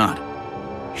clearly not.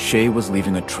 Shay was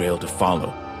leaving a trail to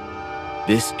follow.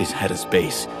 This is Hedda's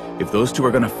base. If those two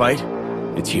are gonna fight,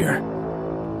 it's here.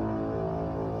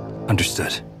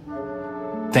 Understood.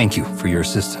 Thank you for your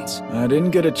assistance. I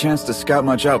didn't get a chance to scout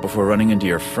much out before running into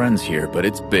your friends here, but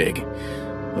it's big.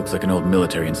 Looks like an old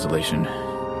military installation.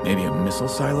 Maybe a missile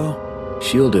silo?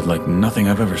 Shielded like nothing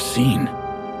I've ever seen.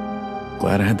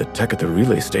 Glad I had the tech at the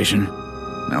relay station.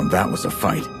 Now that was a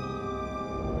fight.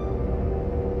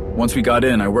 Once we got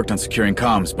in, I worked on securing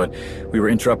comms, but we were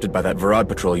interrupted by that Varad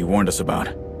patrol you warned us about.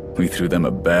 We threw them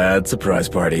a bad surprise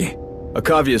party.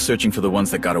 Akavia is searching for the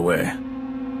ones that got away.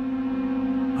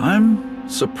 I'm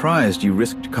surprised you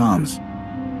risked comms.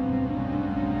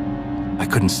 I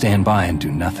couldn't stand by and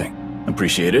do nothing.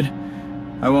 Appreciated.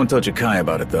 I won't tell Jakai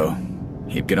about it, though.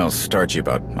 He'd get all starchy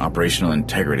about operational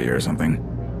integrity or something.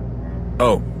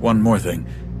 Oh, one more thing.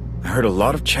 I heard a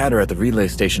lot of chatter at the relay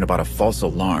station about a false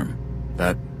alarm.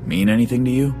 That mean anything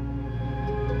to you?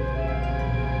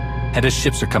 Hedda's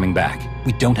ships are coming back.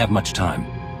 We don't have much time.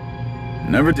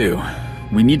 Never do.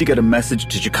 We need to get a message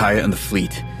to Jakaya and the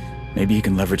fleet. Maybe he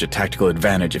can leverage a tactical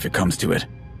advantage if it comes to it.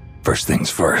 First things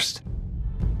first.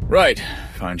 Right.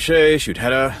 Find Shay, shoot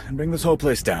Hedda, and bring this whole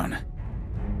place down.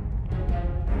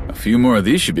 A few more of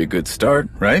these should be a good start,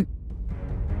 right?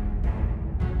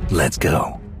 Let's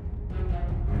go.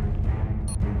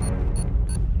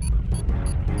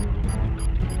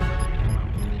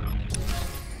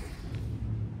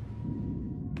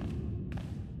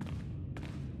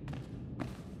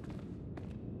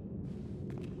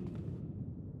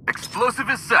 Explosive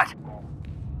is set.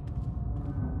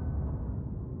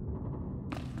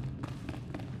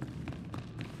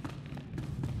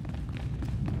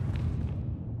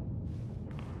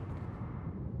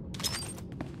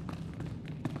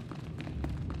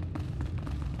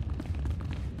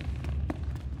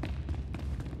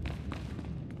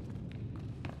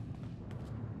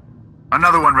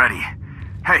 Another one ready.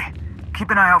 Hey, keep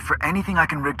an eye out for anything I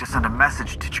can rig to send a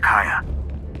message to Jakaya.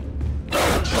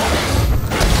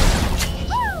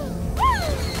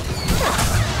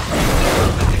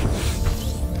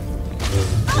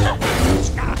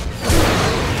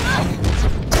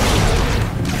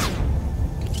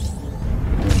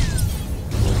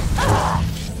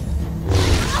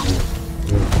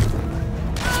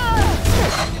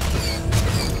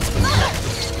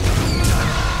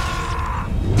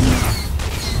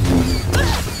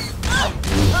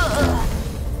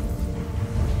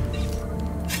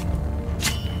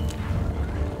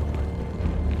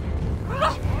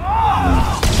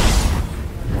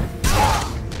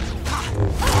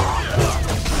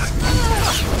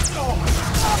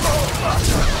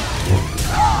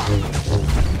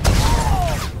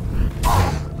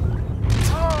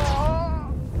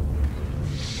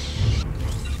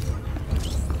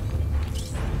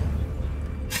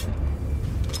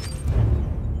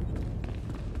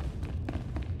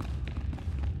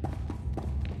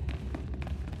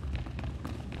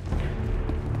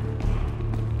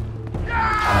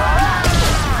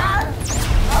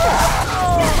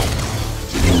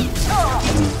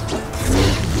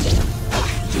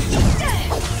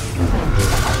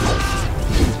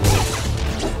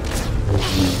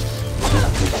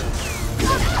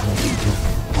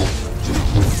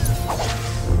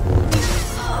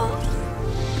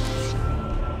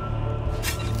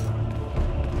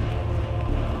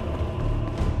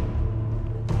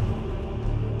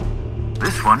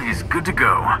 one is good to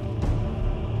go.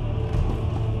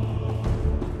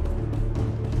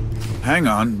 Hang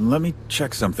on, let me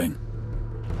check something.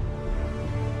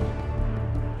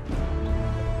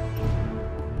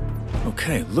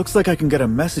 Okay, looks like I can get a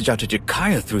message out to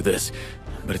Jakaya through this,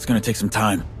 but it's gonna take some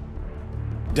time.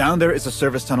 Down there is a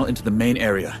service tunnel into the main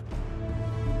area.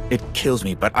 It kills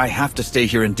me, but I have to stay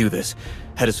here and do this.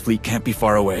 Hedda's fleet can't be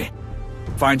far away.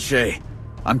 Find Shay.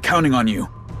 I'm counting on you.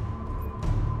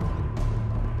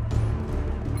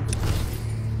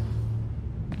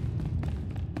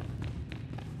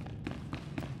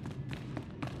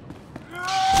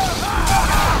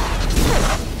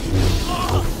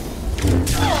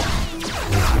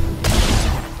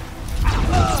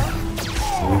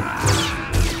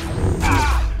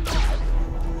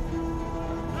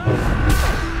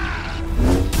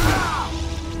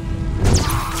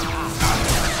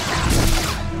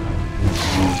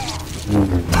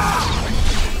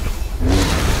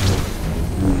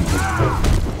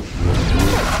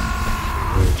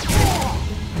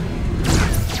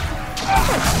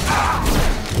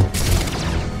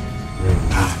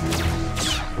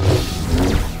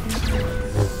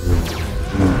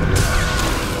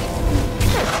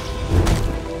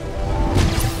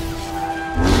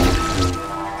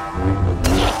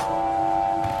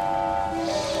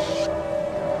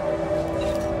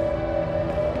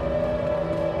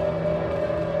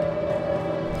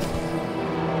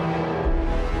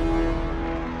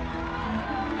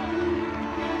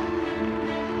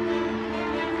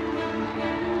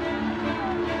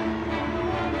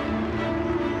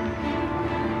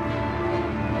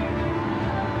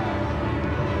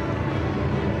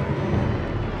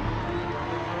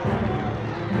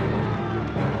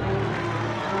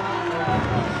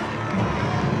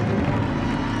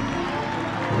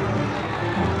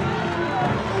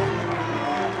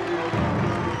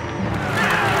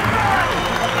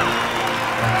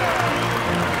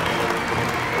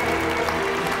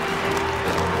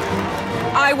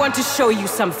 I want to show you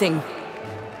something.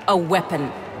 A weapon.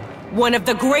 One of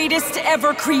the greatest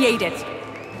ever created.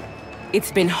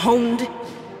 It's been honed,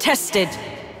 tested,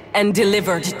 and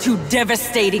delivered to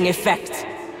devastating effect.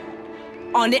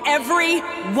 On every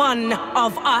one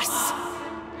of us.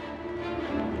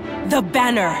 The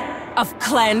banner of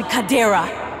Clan Kadera.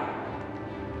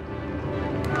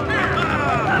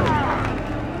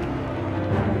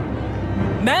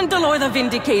 Mandalore the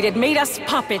Vindicated made us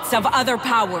puppets of other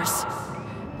powers.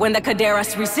 When the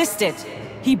Kaderas resisted,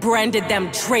 he branded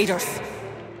them traitors.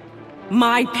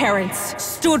 My parents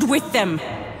stood with them.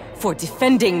 For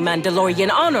defending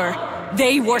Mandalorian honor,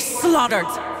 they were slaughtered.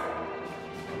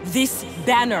 This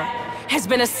banner has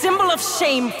been a symbol of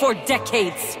shame for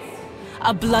decades.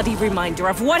 A bloody reminder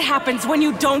of what happens when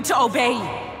you don't obey.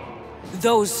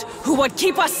 Those who would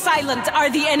keep us silent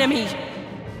are the enemy.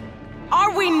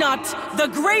 Are we not the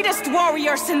greatest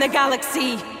warriors in the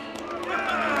galaxy?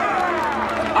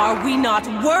 Are we not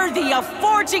worthy of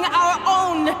forging our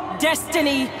own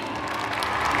destiny?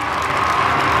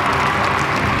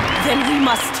 Then we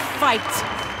must fight.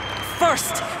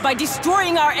 First, by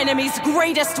destroying our enemy's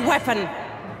greatest weapon,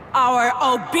 our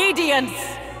obedience.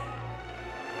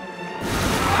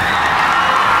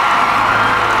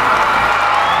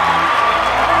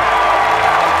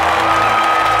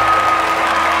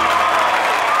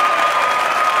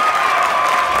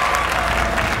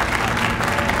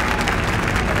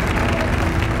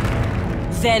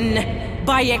 Then,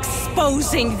 by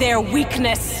exposing their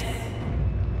weakness.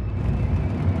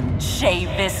 Shay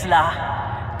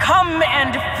Vizsla, come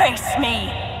and face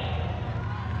me!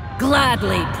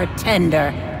 Gladly,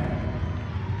 Pretender.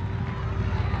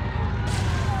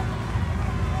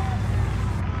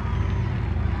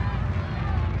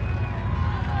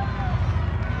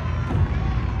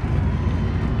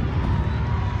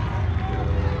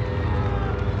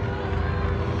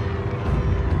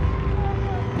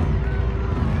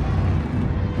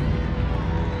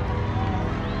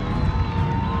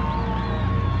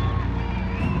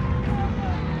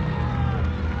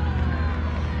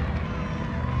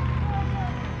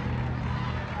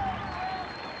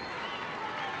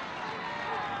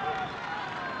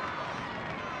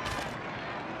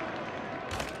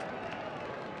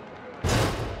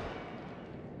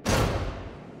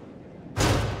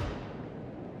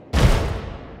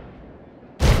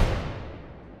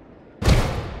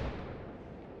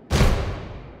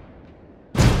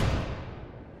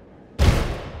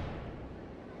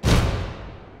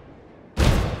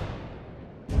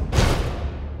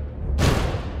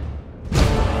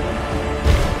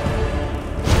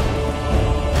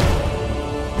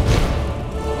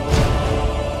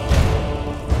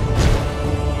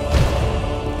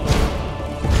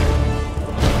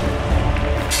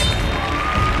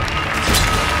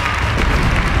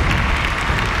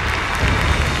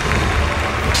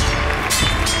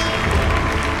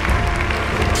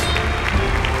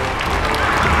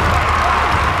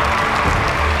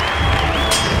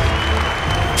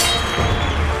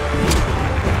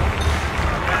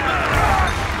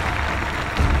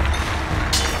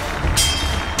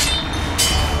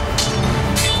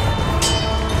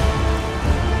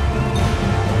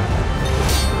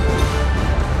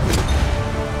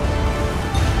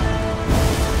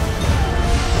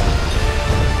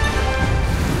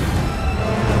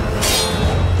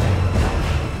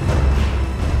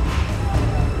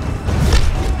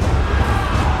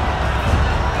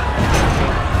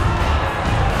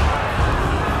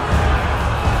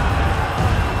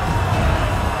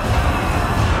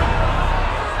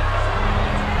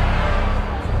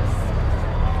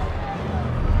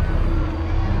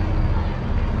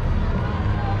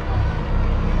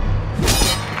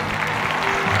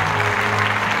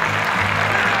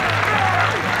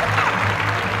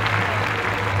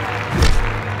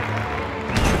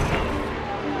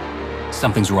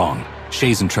 Something's wrong.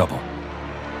 Shay's in trouble.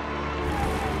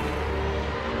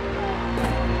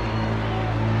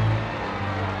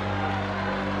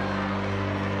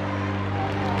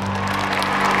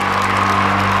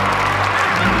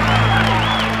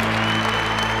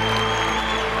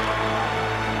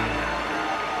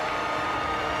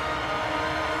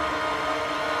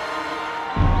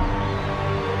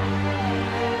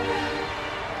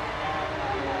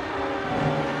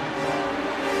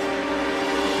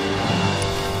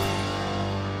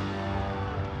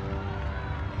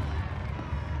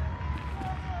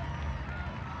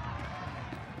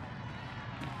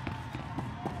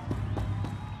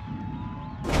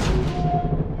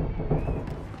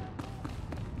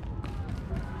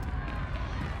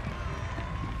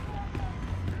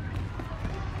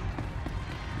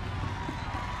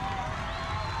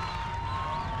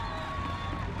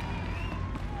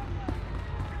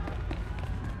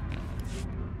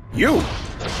 You?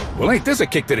 Well, ain't this a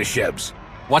kick to the shebs?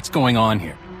 What's going on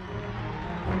here?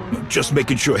 Just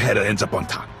making sure Hedda ends up on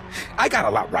top. I got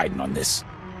a lot riding on this.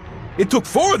 It took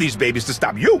 4 of these babies to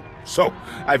stop you, so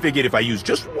I figured if I use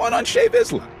just one on Shay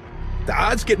Vizsla, the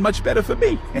odds get much better for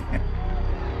me.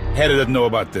 Hedda doesn't know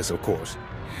about this, of course.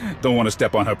 Don't want to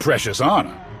step on her precious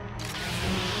honor.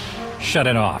 Shut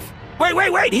it off.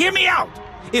 Wait, hear me out!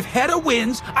 If Hedda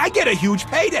wins, I get a huge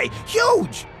payday.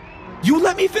 Huge! You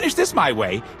let me finish this my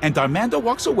way, and Darmanda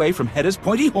walks away from Hedda's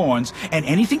pointy horns and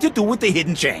anything to do with the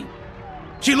hidden chain.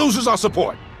 She loses our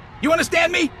support. You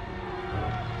understand me?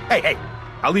 Hey,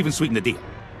 I'll even sweeten the deal.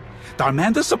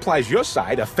 Darmanda supplies your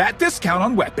side a fat discount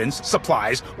on weapons,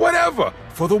 supplies, whatever,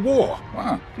 for the war.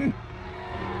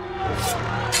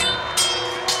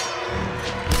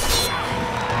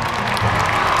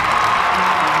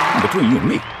 Between you and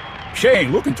me, Shay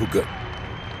ain't looking too good.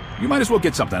 You might as well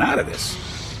get something out of this.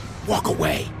 Walk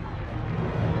away.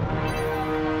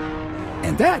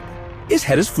 And that is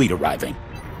Hedda's fleet arriving.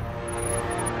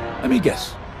 Let me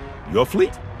guess. Your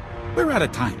fleet? We're out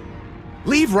of time.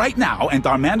 Leave right now, and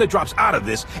Darmanda drops out of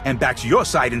this and backs your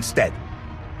side instead.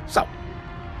 So,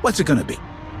 what's it gonna be?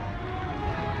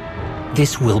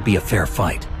 This will be a fair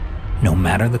fight, no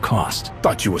matter the cost.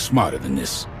 Thought you were smarter than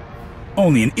this.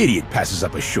 Only an idiot passes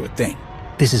up a sure thing.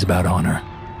 This is about honor.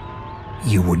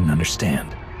 You wouldn't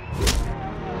understand.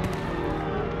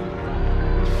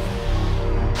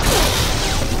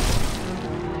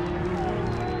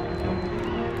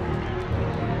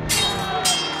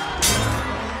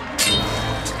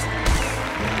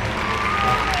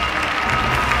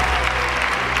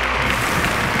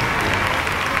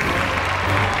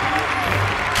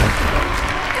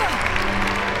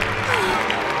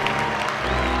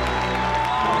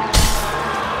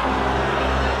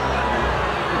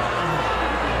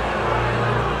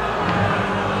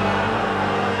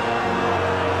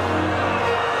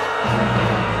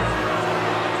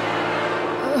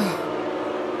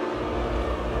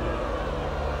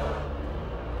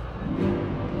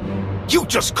 You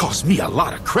just cost me a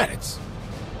lot of credits.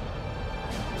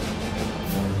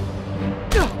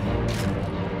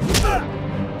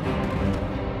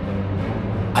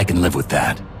 I can live with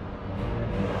that.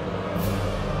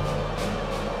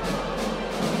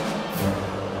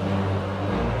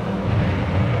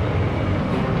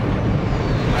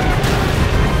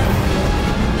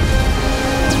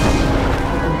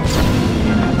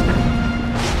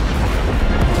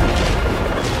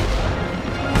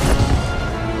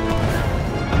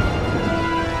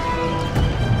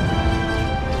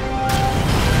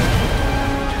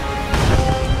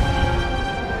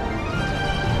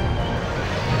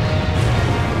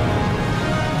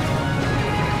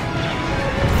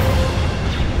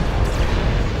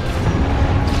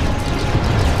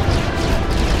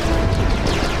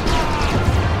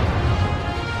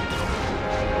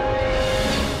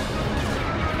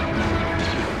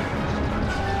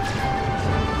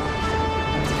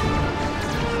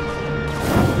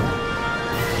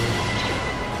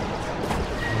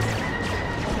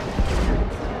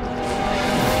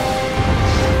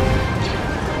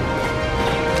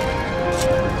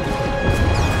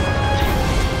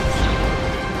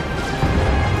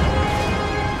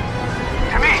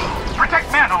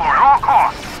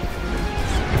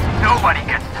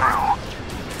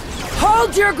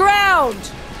 Hold your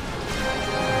ground!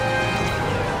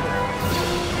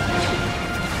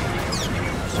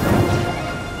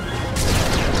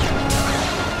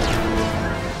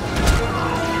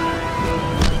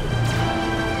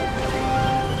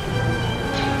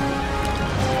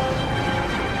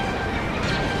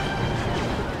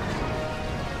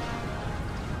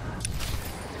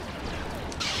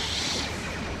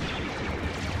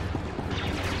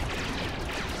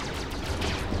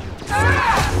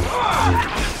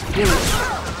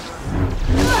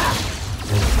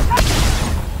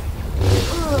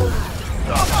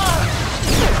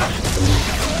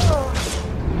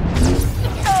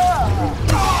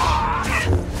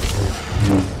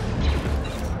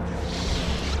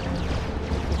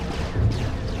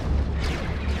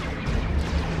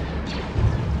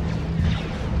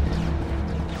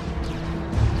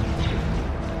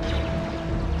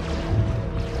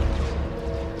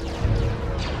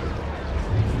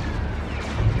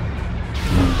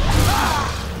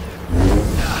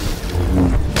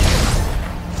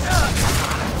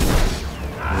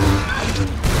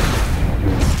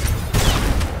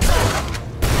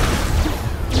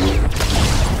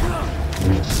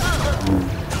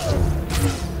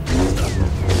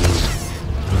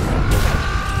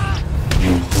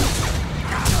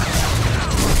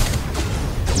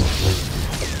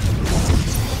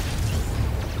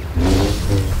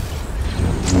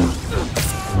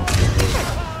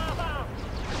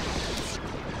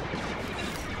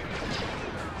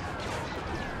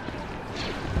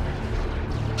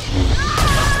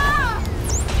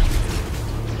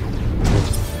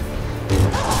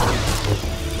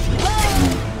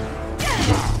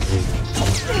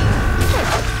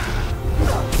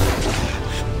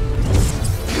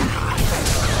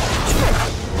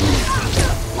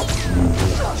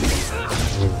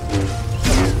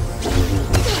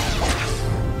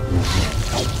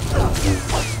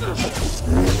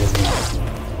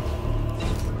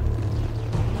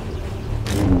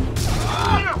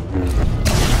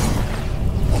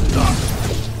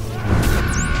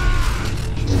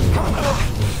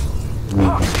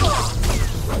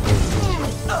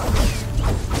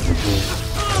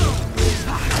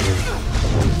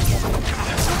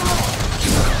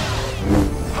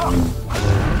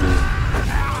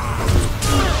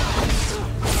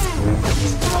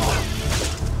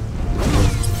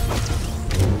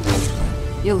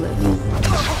 You'll live.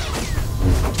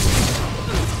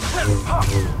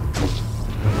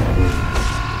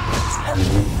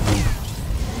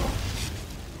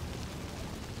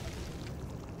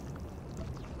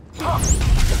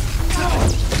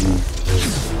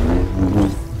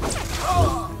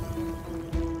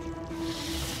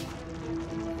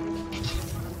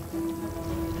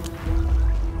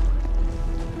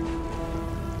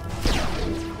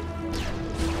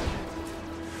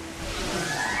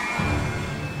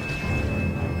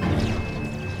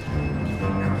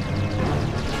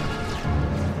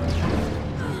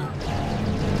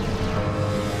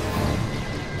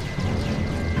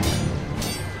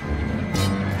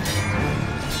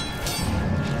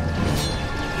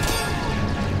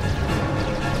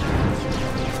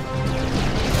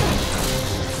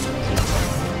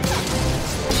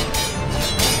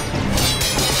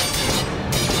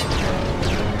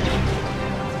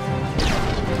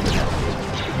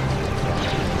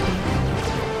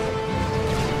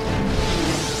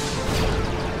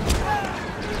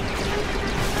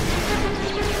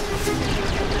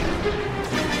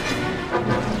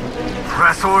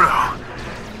 SWTOR,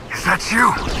 is that you?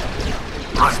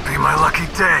 Must be my lucky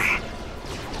day.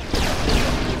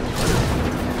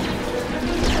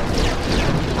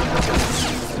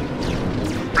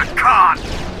 Ri'kan!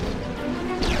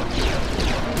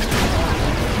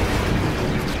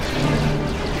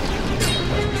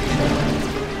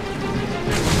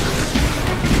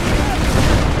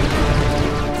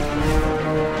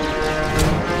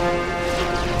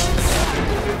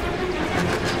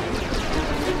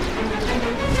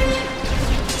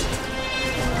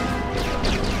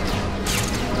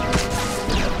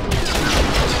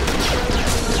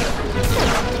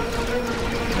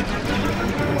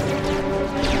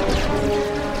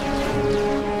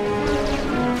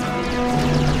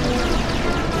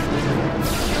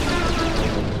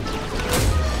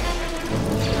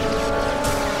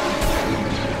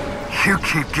 You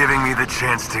keep giving me the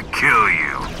chance to kill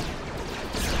you.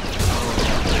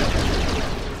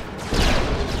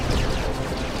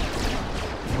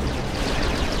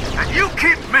 And you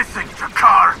keep missing,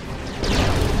 Jakar!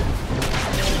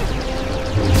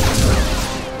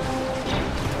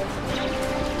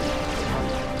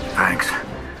 Thanks.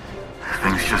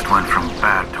 Things just went from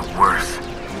bad to worse.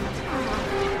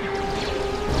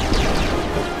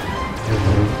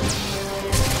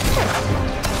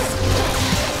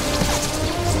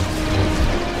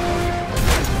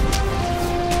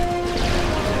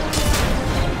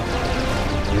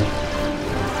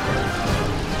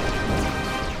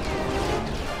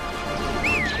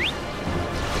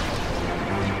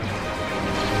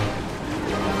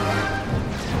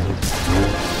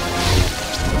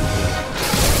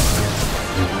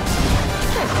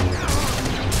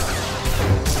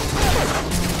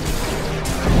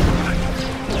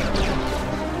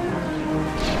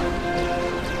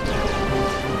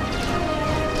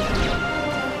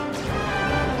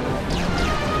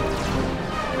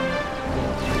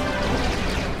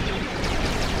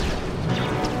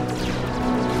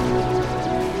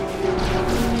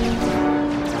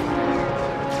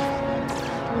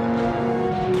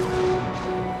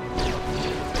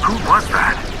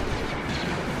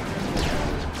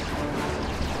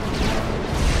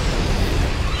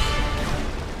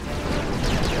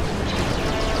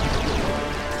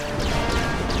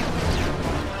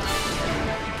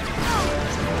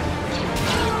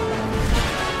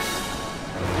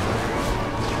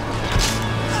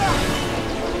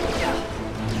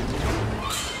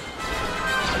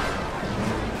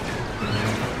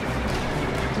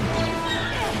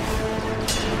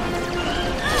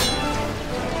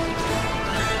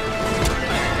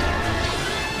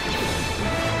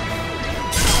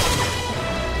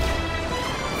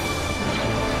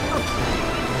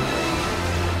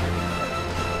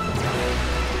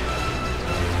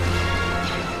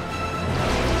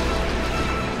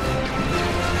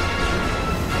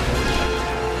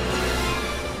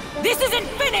 This isn't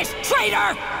finished,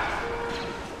 traitor!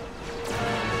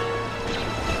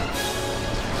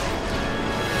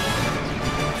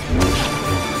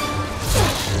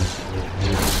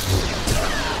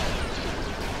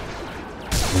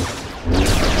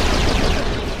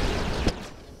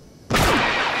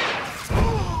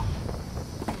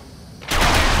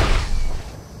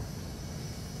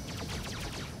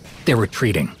 They're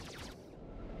retreating.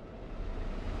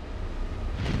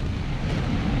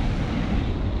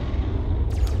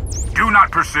 Do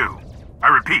not pursue. I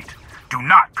repeat, do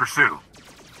not pursue.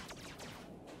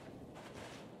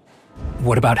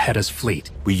 What about Hedda's fleet?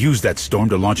 We used that storm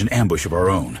to launch an ambush of our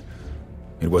own.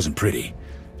 It wasn't pretty,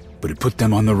 but it put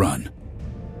them on the run.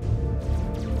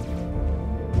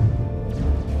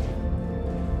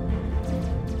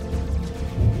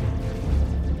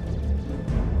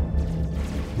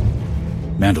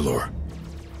 Mandalore,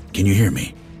 can you hear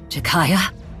me?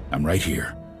 Jakaya? I'm right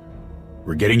here.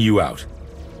 We're getting you out.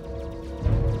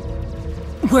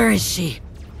 Where is she?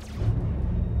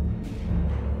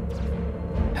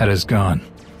 Hedda's gone.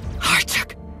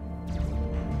 Artuk.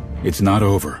 It's not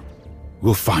over.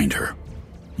 We'll find her.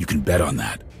 You can bet on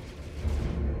that.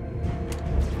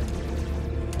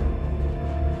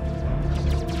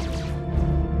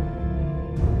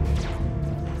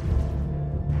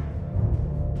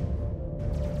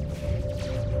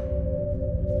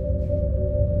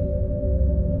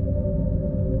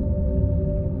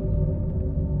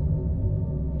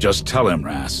 Just tell him,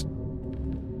 Ras.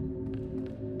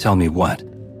 Tell me what?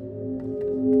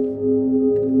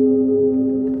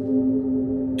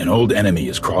 An old enemy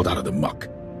has crawled out of the muck.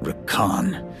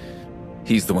 Ri'kan.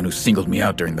 He's the one who singled me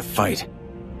out during the fight.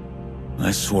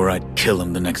 I swore I'd kill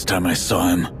him the next time I saw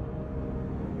him.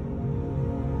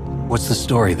 What's the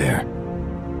story there?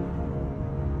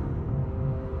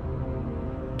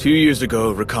 2 years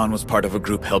ago, Ri'kan was part of a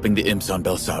group helping the imps on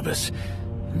Belsavis.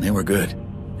 And they were good.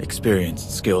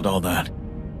 Experienced, skilled, all that.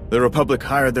 The Republic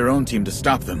hired their own team to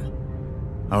stop them.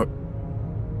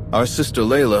 Our sister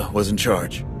Layla was in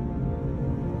charge.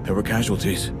 There were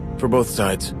casualties, for both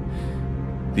sides.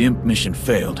 The imp mission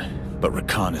failed, but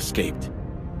Ri'kan escaped.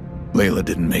 Layla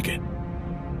didn't make it.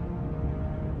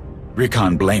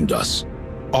 Ri'kan blamed us,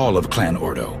 all of Clan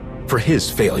Ordo, for his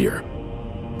failure.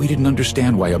 We didn't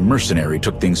understand why a mercenary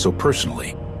took things so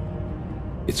personally.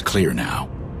 It's clear now.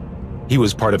 He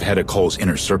was part of Hedda Cole's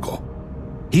inner circle.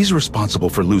 He's responsible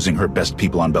for losing her best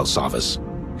people on Belsavis.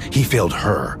 He failed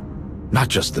her, not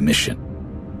just the mission.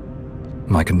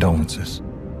 My condolences.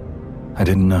 I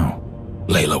didn't know.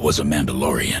 Layla was a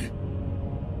Mandalorian.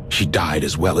 She died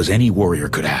as well as any warrior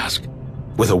could ask,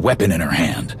 with a weapon in her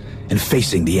hand and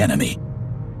facing the enemy.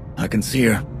 I can see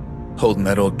her, holding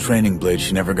that old training blade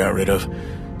she never got rid of,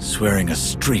 swearing a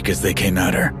streak as they came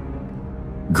at her.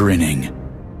 Grinning,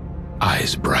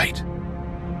 eyes bright.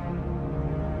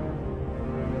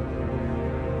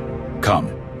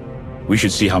 Come. We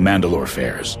should see how Mandalore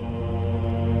fares.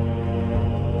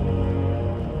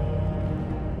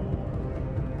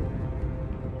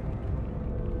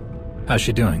 How's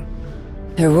she doing?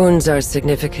 Her wounds are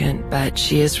significant, but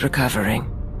she is recovering.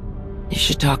 You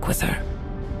should talk with her.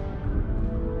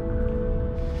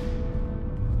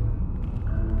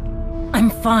 I'm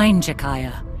fine,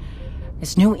 Jakaya.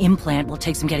 This new implant will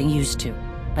take some getting used to,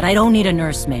 but I don't need a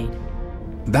nursemaid.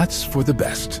 That's for the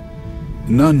best.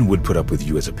 None would put up with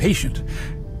you as a patient,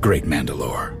 great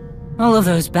Mandalore. All of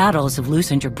those battles have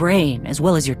loosened your brain, as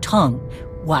well as your tongue,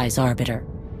 wise arbiter.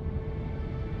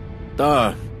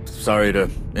 Sorry to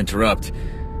interrupt.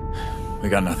 We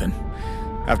got nothing.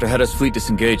 After Hedda's fleet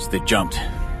disengaged, they jumped.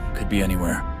 Could be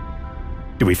anywhere.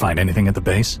 Did we find anything at the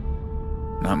base?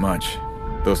 Not much.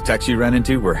 Those techs you ran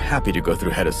into were happy to go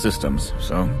through Hedda's systems,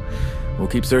 so we'll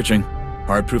keep searching.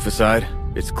 Hard proof aside,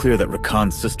 it's clear that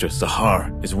Ri'kan's sister,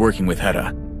 Sahar, is working with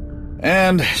Hedda.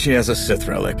 And she has a Sith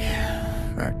relic.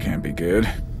 That can't be good.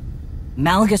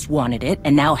 Malgus wanted it,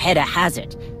 and now Hedda has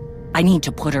it. I need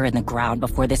to put her in the ground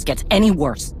before this gets any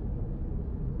worse.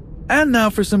 And now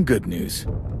for some good news.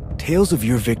 Tales of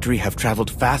your victory have traveled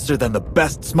faster than the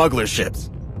best smuggler ships.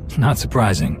 Not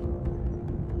surprising.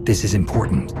 This is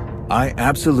important. I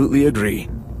absolutely agree.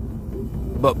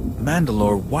 But,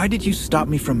 Mandalore, why did you stop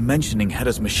me from mentioning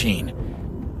Hedda's machine?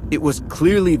 It was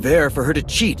clearly there for her to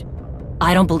cheat.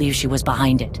 I don't believe she was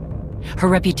behind it. Her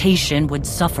reputation would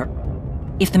suffer.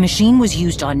 If the machine was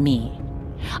used on me,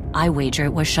 I wager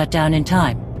it was shut down in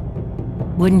time.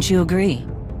 Wouldn't you agree?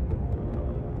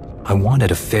 I wanted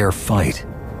a fair fight.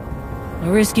 A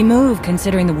risky move,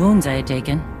 considering the wounds I had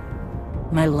taken.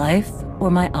 My life or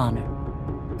my honor?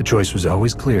 The choice was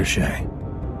always clear, Shay.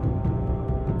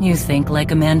 You think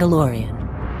like a Mandalorian.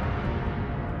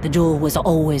 The duel was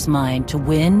always mine to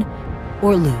win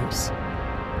or lose.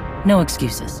 No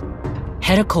excuses.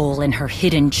 Hedda Cole and her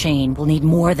hidden chain will need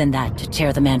more than that to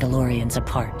tear the Mandalorians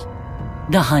apart.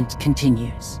 The hunt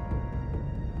continues.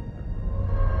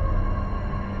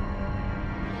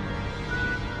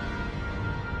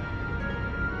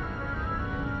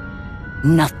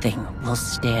 Nothing will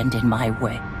stand in my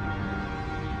way.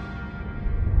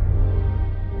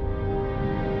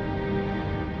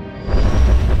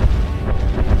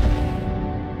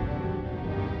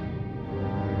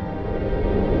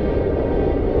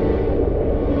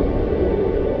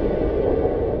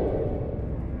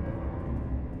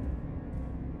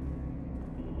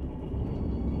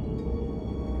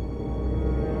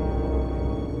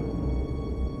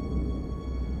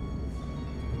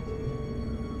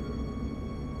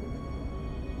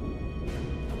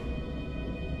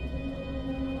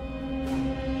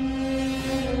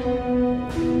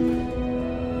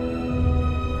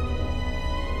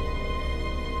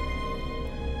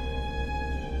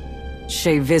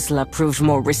 Shae Vizsla proved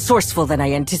more resourceful than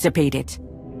I anticipated.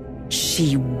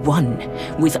 She won.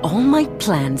 With all my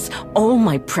plans, all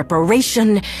my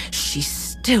preparation, she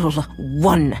still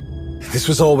won. This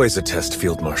was always a test,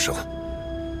 Field Marshal.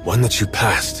 One that you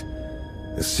passed.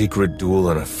 A secret duel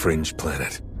on a fringe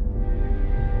planet.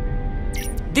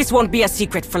 This won't be a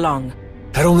secret for long.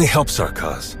 That only helps our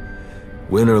cause.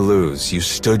 Win or lose, you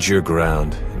stood your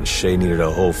ground, and Shae needed a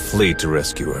whole fleet to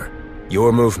rescue her.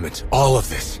 Your movement, all of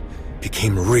this,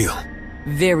 became real.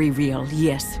 Very real,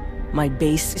 yes. My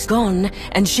base is gone,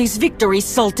 and Shae's victory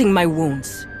salting my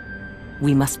wounds.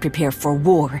 We must prepare for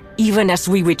war, even as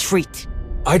we retreat.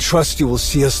 I trust you will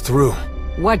see us through.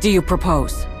 What do you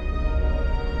propose?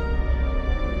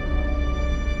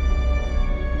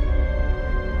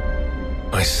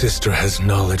 My sister has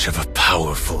knowledge of a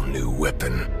powerful new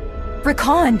weapon.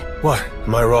 Ri'kan! What?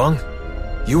 Am I wrong?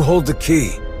 You hold the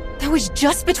key. That was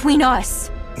just between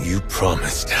us. You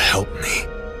promised to help me.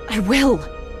 I will.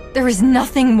 There is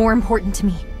nothing more important to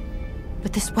me.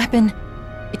 But this weapon,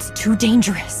 it's too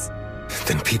dangerous.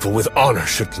 Then people with honor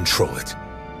should control it.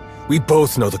 We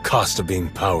both know the cost of being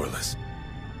powerless.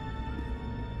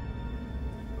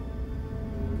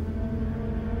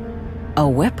 A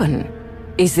weapon?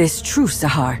 Is this true,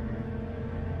 Sahar?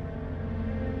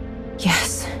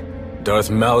 Yes. Darth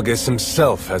Malgus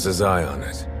himself has his eye on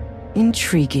it.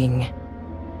 Intriguing.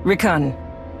 Ri'kan,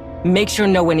 make sure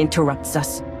no one interrupts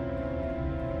us.